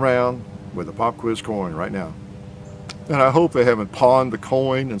 walking around with a pop quiz coin right now. And I hope they haven't pawned the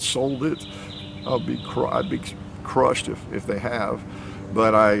coin and sold it. I'd be crushed if they have.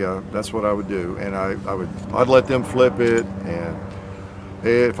 But that's what I would do, and I'd let them flip it. And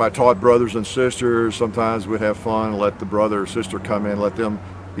if I taught brothers and sisters, sometimes we'd have fun, let the brother or sister come in, let them,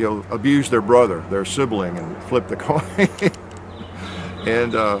 you know, abuse their brother, their sibling, and flip the coin.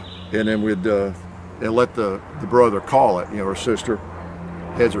 And then we'd let the brother call it, you know, or sister,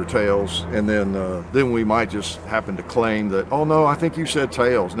 heads or tails, and then we might just happen to claim that, oh no, I think you said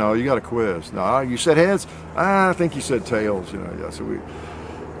tails. No, you got a quiz. No, you said heads. I think you said tails. You know, yeah. So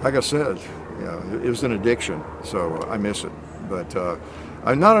like I said, you know, it was an addiction, so I miss it. But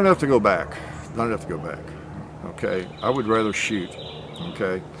not enough to go back. Not enough to go back. Okay, I would rather shoot.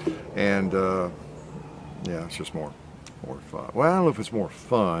 Okay, and yeah, it's just more fun. Well, I don't know if it's more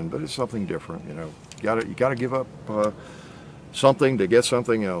fun, but it's something different. You know, you gotta give up something to get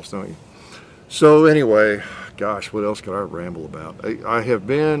something else, don't you? So anyway, gosh, what else could I ramble about? I have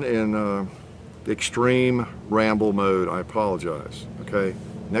been in extreme ramble mode. I apologize. Okay,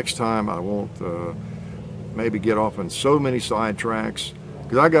 next time I won't maybe get off on so many sidetracks,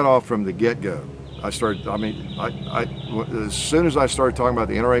 because I got off from the get-go. As soon as I started talking about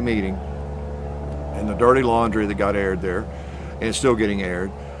the NRA meeting and the dirty laundry that got aired there, and it's still getting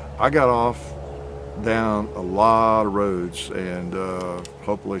aired, I got off down a lot of roads, and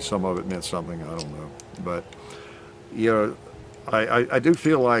hopefully some of it meant something, I don't know. But, you know, I do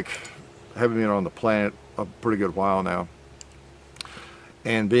feel like, having been on the planet a pretty good while now,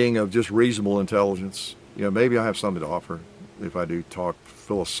 and being of just reasonable intelligence, you know, maybe I have something to offer if I do talk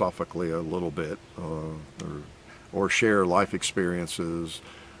philosophically a little bit, or share life experiences,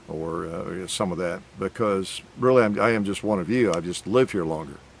 or some of that, because really I am just one of you. I just live here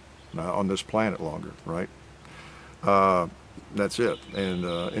longer, on this planet longer, right? That's it. And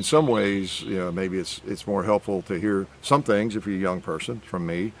in some ways, you know, maybe it's more helpful to hear some things, if you're a young person, from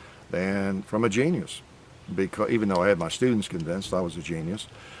me than from a genius. Because even though I had my students convinced I was a genius,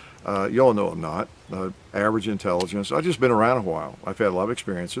 you all know I'm not. Average intelligence. I've just been around a while. I've had a lot of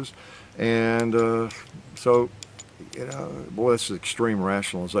experiences, and so you know, boy, that's extreme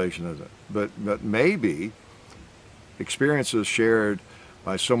rationalization, isn't it? But maybe experiences shared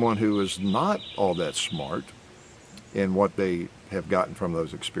by someone who is not all that smart in what they have gotten from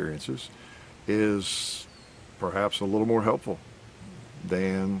those experiences is perhaps a little more helpful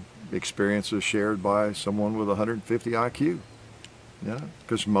than experiences shared by someone with 150 IQ. Yeah,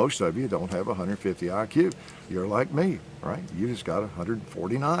 because most of you don't have 150 IQ. You're like me, right? You just got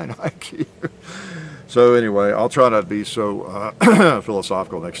 149 IQ. So anyway, I'll try not to be so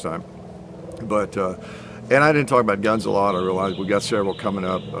philosophical next time. But and I didn't talk about guns a lot. I realized we got several coming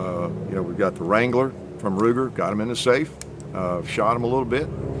up. You know, we've got the Wrangler from Ruger. Got him in the safe. Shot him a little bit.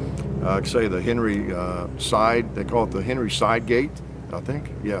 I'd say the Henry side. They call it the Henry side gate. I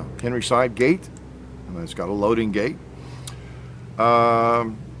think. Yeah, Henry side gate. I mean, it's got a loading gate.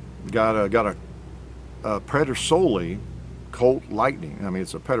 Got a Pedersoli Colt Lightning. I mean,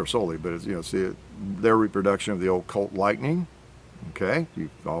 it's a Pedersoli, but it's, you know, it's their reproduction of the old Colt Lightning. Okay,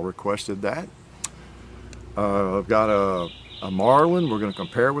 you've all requested that. I've got a Marlin. We're going to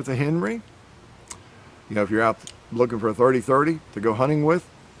compare with the Henry. You know, if you're out looking for a 30-30 to go hunting with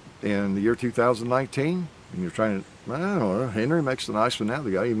in the year 2019, and you're trying to, I don't know, Henry makes a nice one now.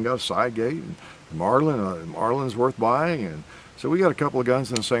 They even got a side gate. And Marlin's worth buying, and so we got a couple of guns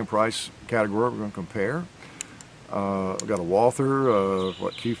in the same price category we're going to compare. We've got a Walther,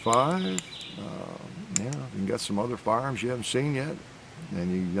 what, Q5. Yeah, you got some other firearms you haven't seen yet.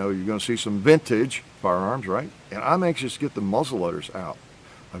 And you know you're going to see some vintage firearms, right? And I'm anxious to get the muzzleloaders out.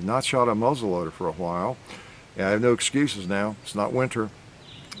 I've not shot a muzzleloader for a while. And I have no excuses now. It's not winter.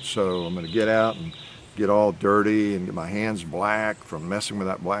 So I'm going to get out and get all dirty and get my hands black from messing with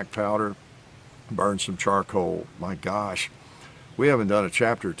that black powder. Burn some charcoal. My gosh. We haven't done a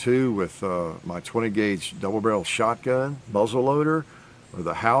chapter 2 with my 20 gauge double barrel shotgun muzzleloader, or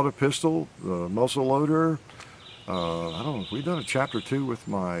the Howdah pistol, the muzzleloader. I don't know, have we done a chapter 2 with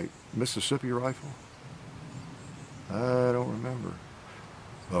my Mississippi rifle? I don't remember.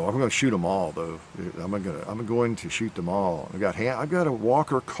 Oh, I'm going to shoot them all though. I'm going to shoot them all. I've got a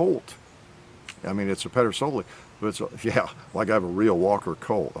Walker Colt. I mean, it's a Pedersoli, but it's yeah, like I have a real Walker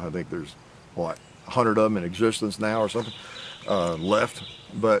Colt. I think there's what, 100 of them in existence now or something left.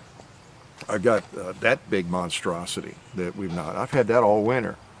 But I've got that big monstrosity that I've had that all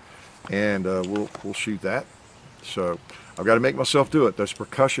winter, and we'll shoot that. So I've got to make myself do it. Those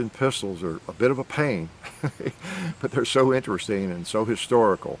percussion pistols are a bit of a pain, but they're so interesting and so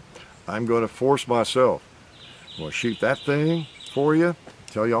historical. I'm going to force myself. I'm going to shoot that thing for you,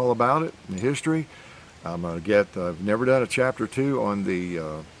 tell you all about it and the history. I'm going to get, I've never done a chapter 2 on the,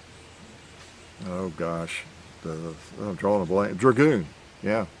 oh gosh, I'm drawing a blank, Dragoon.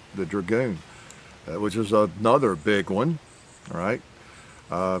 Yeah, the Dragoon, which is another big one, all right?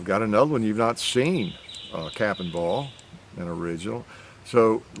 I've got another one you've not seen. Cap and ball, an original.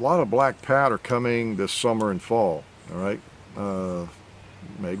 So a lot of black powder coming this summer and fall. All right,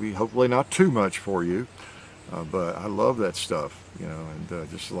 maybe hopefully not too much for you, but I love that stuff, you know, and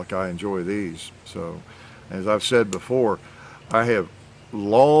just like I enjoy these. So, as I've said before, I have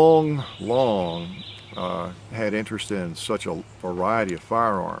long had interest in such a variety of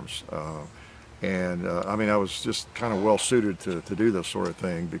firearms. And I mean, I was just kind of well suited to do this sort of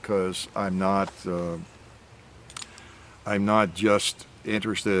thing, because I'm not just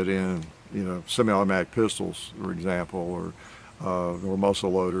interested in, you know, semi-automatic pistols, for example, or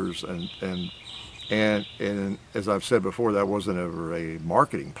muzzle loaders, and as I've said before, that wasn't ever a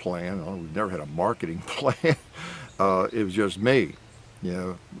marketing plan. We've never had a marketing plan. It was just me. You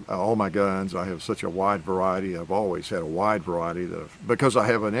know, all my guns, I have such a wide variety. I've always had a wide variety because I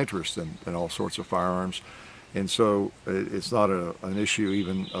have an interest in all sorts of firearms. And so it's not an issue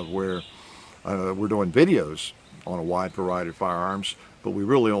even of where we're doing videos on a wide variety of firearms, but we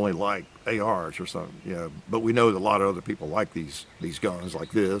really only like ARs or something. You know, but we know that a lot of other people like these guns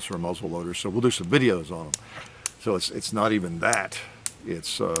like this or muzzle loaders, so we'll do some videos on them. So it's not even that.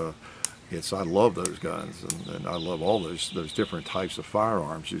 It's I love those guns, and I love all those different types of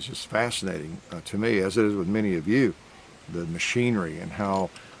firearms. It's just fascinating to me, as it is with many of you, the machinery and how,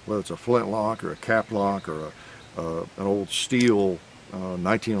 whether it's a flintlock or a caplock or an old steel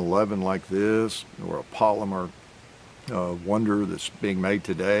 1911 like this, or a polymer wonder that's being made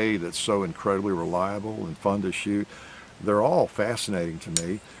today that's so incredibly reliable and fun to shoot. They're all fascinating to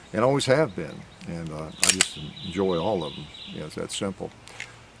me, and always have been, and I just enjoy all of them. You know, it's that simple.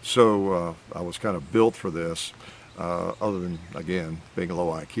 So I was kind of built for this, other than, again, being a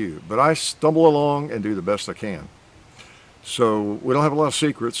low IQ. But I stumble along and do the best I can. So we don't have a lot of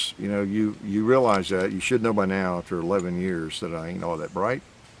secrets. You know, you realize that. You should know by now, after 11 years, that I ain't all that bright.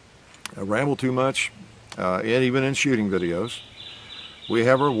 I ramble too much. and even in shooting videos. We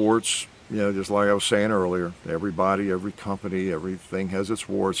have our warts, you know, just like I was saying earlier. Everybody, every company, everything has its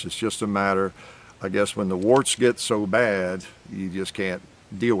warts. It's just a matter, I guess, when the warts get so bad, you just can't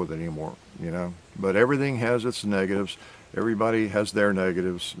deal with it anymore, you know. But everything has its negatives. Everybody has their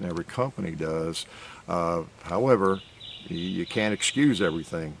negatives, and every company does. However, you can't excuse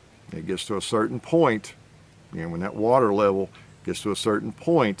everything. It gets to a certain point, you know, when that water level gets to a certain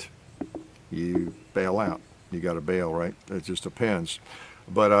point, you bail out. You got to bail, right? It just depends.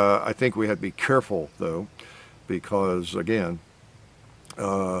 But I think we have to be careful, though, because, again,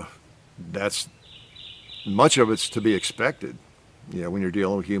 that's much of it's to be expected, you know, when you're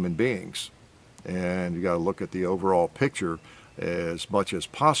dealing with human beings. And you got to look at the overall picture as much as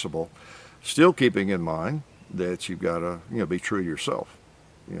possible, still keeping in mind that you've got to, you know, be true to yourself.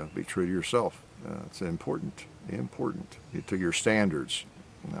 You know, be true to yourself. It's important to your standards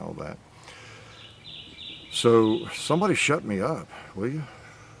and all that. So somebody shut me up, will you?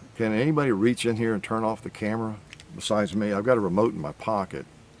 Can anybody reach in here and turn off the camera besides me? I've got a remote in my pocket,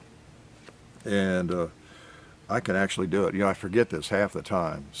 and I can actually do it. You know, I forget this half the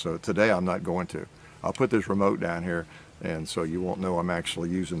time, so today I'm not going to. I'll put this remote down here, and so you won't know I'm actually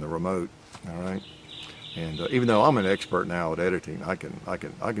using the remote. All right. And even though I'm an expert now at editing, I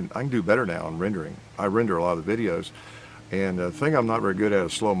can do better now in rendering. I render a lot of the videos. And the thing I'm not very good at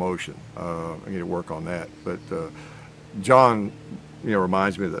is slow motion. I need to work on that. But John, you know,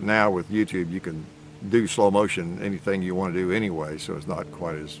 reminds me that now with YouTube you can do slow motion anything you want to do anyway, so it's not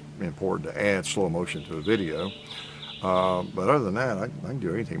quite as important to add slow motion to a video. But other than that, I can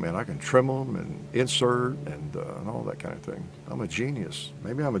do anything, man. I can trim them and insert and all that kind of thing. I'm a genius.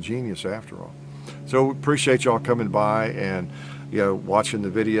 Maybe I'm a genius after all. So we appreciate y'all coming by and, you know, watching the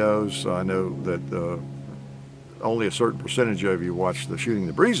videos. I know that only a certain percentage of you watch the Shooting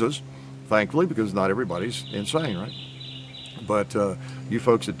the Breezes, thankfully, because not everybody's insane, right? But you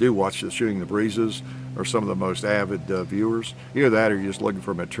folks that do watch the Shooting the Breezes are some of the most avid viewers. Either that or you're just looking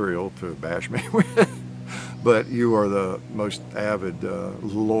for material to bash me with. But you are the most avid,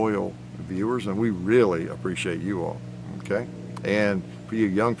 loyal viewers, and we really appreciate you all, okay? And for you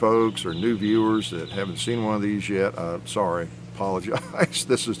young folks or new viewers that haven't seen one of these yet, sorry, apologize.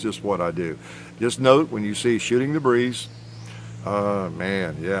 This is just what I do. Just note when you see Shooting the Breeze,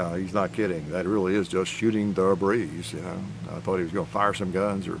 man, yeah, he's not kidding. That really is just shooting the breeze, you know. I thought he was going to fire some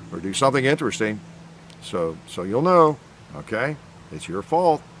guns or do something interesting. So you'll know, okay? It's your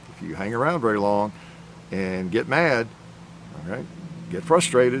fault if you hang around very long and get mad, okay? Get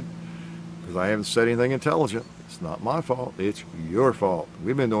frustrated because I haven't said anything intelligent. It's not my fault, it's your fault.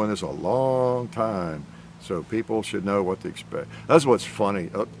 We've been doing this a long time, so people should know what to expect. That's what's funny.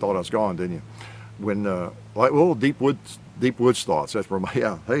 Oh, thought I was gone, didn't you? When, like, well, deep woods thoughts, that's where my,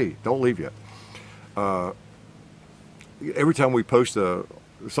 yeah, hey, don't leave yet. Every time we post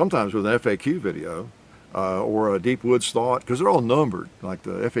sometimes with an FAQ video, or a deep woods thought, because they're all numbered, like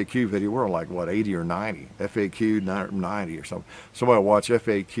the FAQ video, we're on like, what, 80 or 90, FAQ 90 or something. Somebody will watch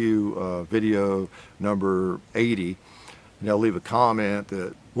FAQ video number 80, and they'll leave a comment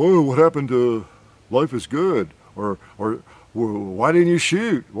that, whoa, what happened to life is good, or why didn't you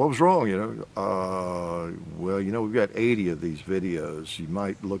shoot? What was wrong, you know? Well, you know, we've got 80 of these videos. You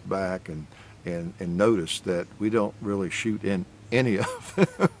might look back and notice that we don't really shoot in any of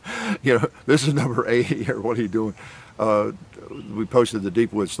them. You know, this is number 80, or what are you doing? We posted the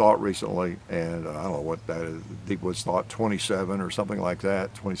Deep Woods Thought recently, and I don't know what that is, Deep Woods Thought 27 or something like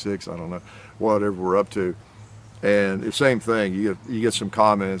that, 26, I don't know, whatever we're up to. And the same thing, you get some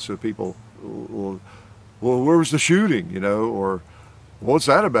comments of people, well, where was the shooting, you know, or what's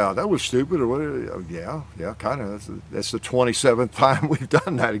that about? That was stupid, or what? Yeah, kind of. That's the 27th time we've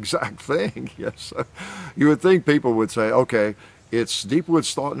done that exact thing. Yes, you would think people would say, okay, it's Deep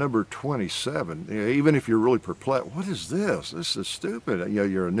Woods Thought number 27. You know, even if you're really perplexed, what is this? This is stupid. You know,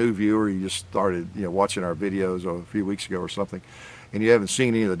 you're a new viewer. You just started, you know, watching our videos a few weeks ago or something, and you haven't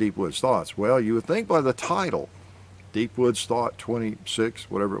seen any of the Deep Woods Thoughts. Well, you would think by the title, Deep Woods Thought 26,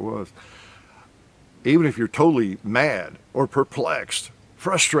 whatever it was. Even if you're totally mad or perplexed,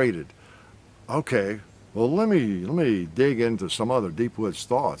 frustrated, okay, well, let me dig into some other Deep Woods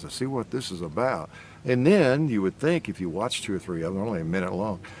Thoughts and see what this is about. And then you would think, if you watch 2 or 3 of them, only a minute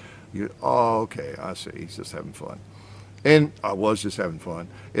long, oh, okay, I see, he's just having fun. And I was just having fun.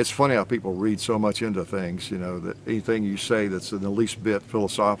 It's funny how people read so much into things, you know, that anything you say that's in the least bit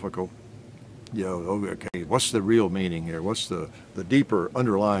philosophical, you know, okay, what's the real meaning here? What's the deeper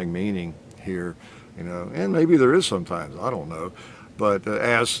underlying meaning here? You know, and maybe there is sometimes, I don't know. But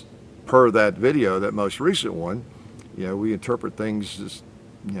as per that video, that most recent one, you know, we interpret things just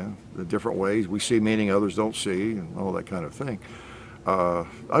you know, the different ways we see meaning others don't see, and all that kind of thing. I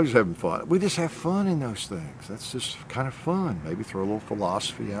was just having fun. We just have fun in those things. That's just kind of fun. Maybe throw a little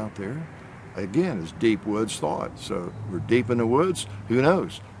philosophy out there. Again, it's deep woods thought. So we're deep in the woods. Who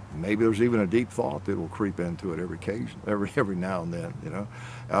knows? Maybe there's even a deep thought that will creep into it every occasion, every now and then. You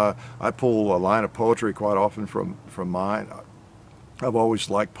know, I pull a line of poetry quite often from mine. I've always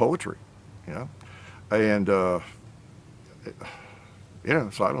liked poetry, you know, and you know,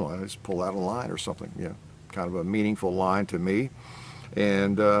 so I don't know. I just pull out a line or something. You know, kind of a meaningful line to me,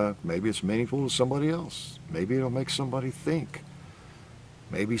 and maybe it's meaningful to somebody else. Maybe it'll make somebody think.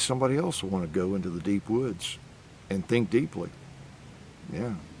 Maybe somebody else will want to go into the deep woods and think deeply.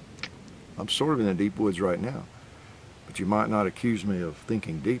 Yeah. I'm sort of in the deep woods right now, but you might not accuse me of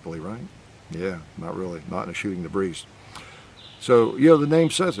thinking deeply, right? Yeah, not really, not in a shooting the breeze. So, you know, the name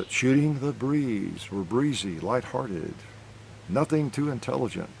says it, shooting the breeze. We're breezy, lighthearted, nothing too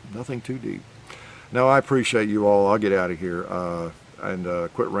intelligent, nothing too deep. Now, I appreciate you all. I'll get out of here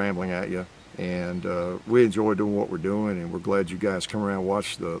and quit rambling at you. And we enjoy doing what we're doing, and we're glad you guys come around and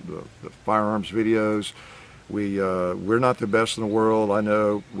watch the firearms videos. We're not the best in the world. I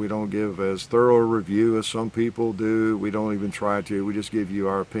know we don't give as thorough a review as some people do. We don't even try to. We just give you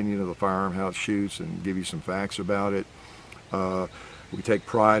our opinion of the firearm, how it shoots, and give you some facts about it. We take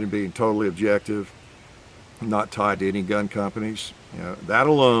pride in being totally objective, not tied to any gun companies. You know, that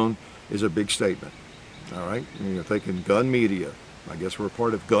alone is a big statement. All right, you know, thinking gun media. I guess we're a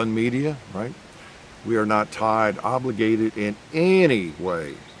part of gun media, right? We are not tied, obligated in any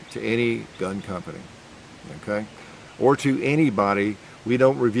way to any gun company. Okay, or to anybody. We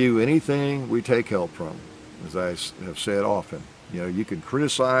don't review anything we take help from, as I have said often. You know, you can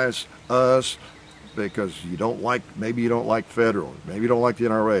criticize us because you don't like, maybe you don't like federal, maybe you don't like the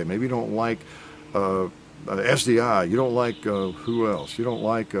NRA, maybe you don't like SDI, you don't like who else? You don't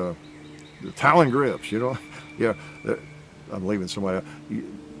like the Talon Grips, you don't, yeah, I'm leaving somebody out.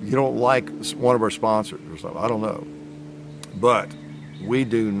 You don't like one of our sponsors or something, I don't know. But we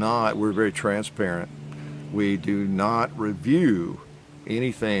do not, we're very transparent. We do not review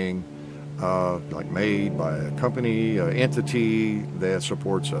anything like made by a company, entity that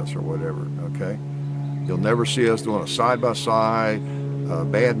supports us or whatever, okay? You'll never see us doing a side-by-side,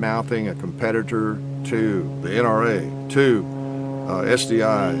 bad-mouthing a competitor to the NRA, to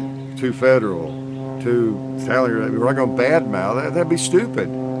SDI, to federal, to Talon. We're not going to bad-mouth. That'd be stupid.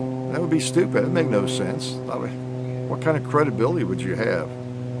 That would be stupid. That'd make no sense. I mean, what kind of credibility would you have?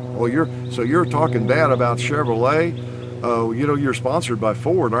 Well, you're talking bad about Chevrolet. You know, you're sponsored by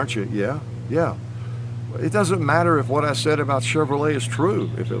Ford, aren't you? Yeah, yeah. It doesn't matter if what I said about Chevrolet is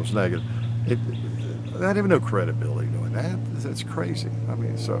true, if it was negative. I have no credibility doing that. That's crazy. I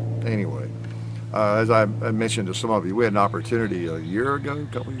mean, so anyway, as I mentioned to some of you, we had an opportunity a year ago, a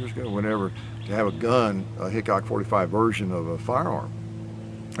couple of years ago, whenever, to have a gun, a Hickok 45 version of a firearm.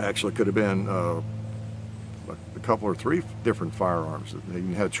 Actually, could have been a couple or three different firearms. They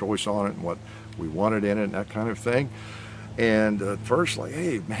even had a choice on it and what we wanted in it and that kind of thing. And at first, like,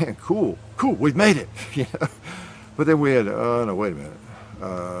 hey, man, cool, we've made it. You know? But then we had, no, wait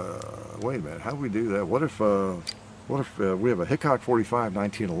a minute, how do we do that? What if we have a Hickok 45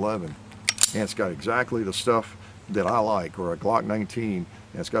 1911 and it's got exactly the stuff that I like, or a Glock 19 and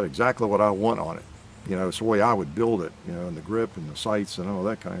it's got exactly what I want on it. You know, it's the way I would build it, you know, and the grip and the sights and all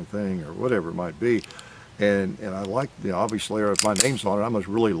that kind of thing, or whatever it might be. And I like, you know, obviously, if my name's on it, I must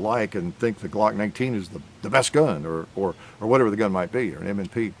really like and think the Glock 19 is the best gun, or whatever the gun might be, or an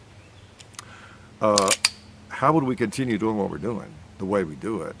M&P. How would we continue doing what we're doing the way we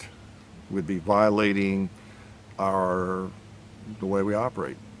do it? We'd be violating the way we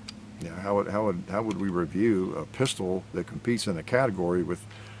operate. You know, how would we review a pistol that competes in a category with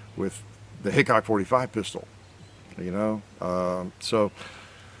the Hickok 45 pistol? You know, so.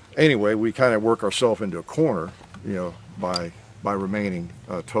 Anyway, we kind of work ourselves into a corner, you know, by remaining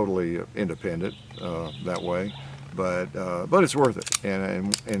totally independent that way. But it's worth it,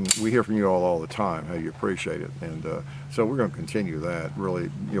 and we hear from you all the time how you appreciate it, and so we're going to continue that, really,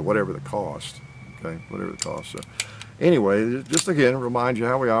 you know, whatever the cost, okay, whatever the cost. So anyway, just again remind you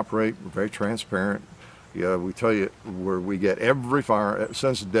how we operate. We're very transparent. Yeah, we tell you where we get every firearm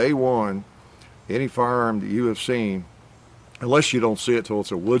since day one. Any firearm that you have seen, unless you don't see it till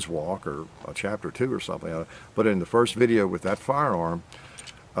it's a woods walk or a chapter 2 or something. But in the first video with that firearm,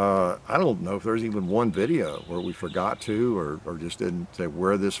 I don't know if there's even one video where we forgot to or just didn't say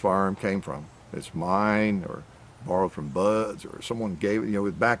where this firearm came from. It's mine, or borrowed from Bud's, or someone gave it. You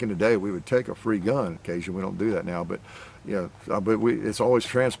know, back in the day, we would take a free gun. Occasionally, we don't do that now, but you know, it's always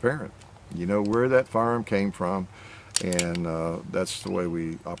transparent. You know where that firearm came from, and that's the way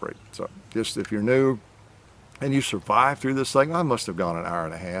we operate. So just if you're new and you survive through this thing, I must have gone an hour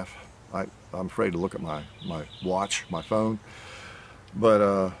and a half. I'm afraid to look at my watch, my phone,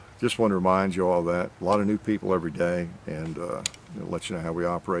 but just want to remind you all that. A lot of new people every day, and let you know how we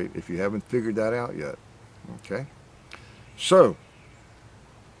operate if you haven't figured that out yet. Okay, so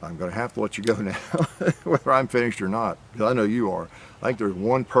I'm going to have to let you go now, whether I'm finished or not, because I know you are. I think there's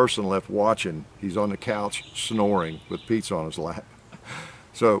one person left watching. He's on the couch snoring with pizza on his lap.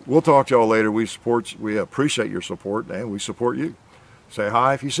 So we'll talk to y'all later. We appreciate your support, and we support you. Say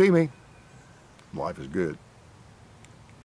hi if you see me. Life is good.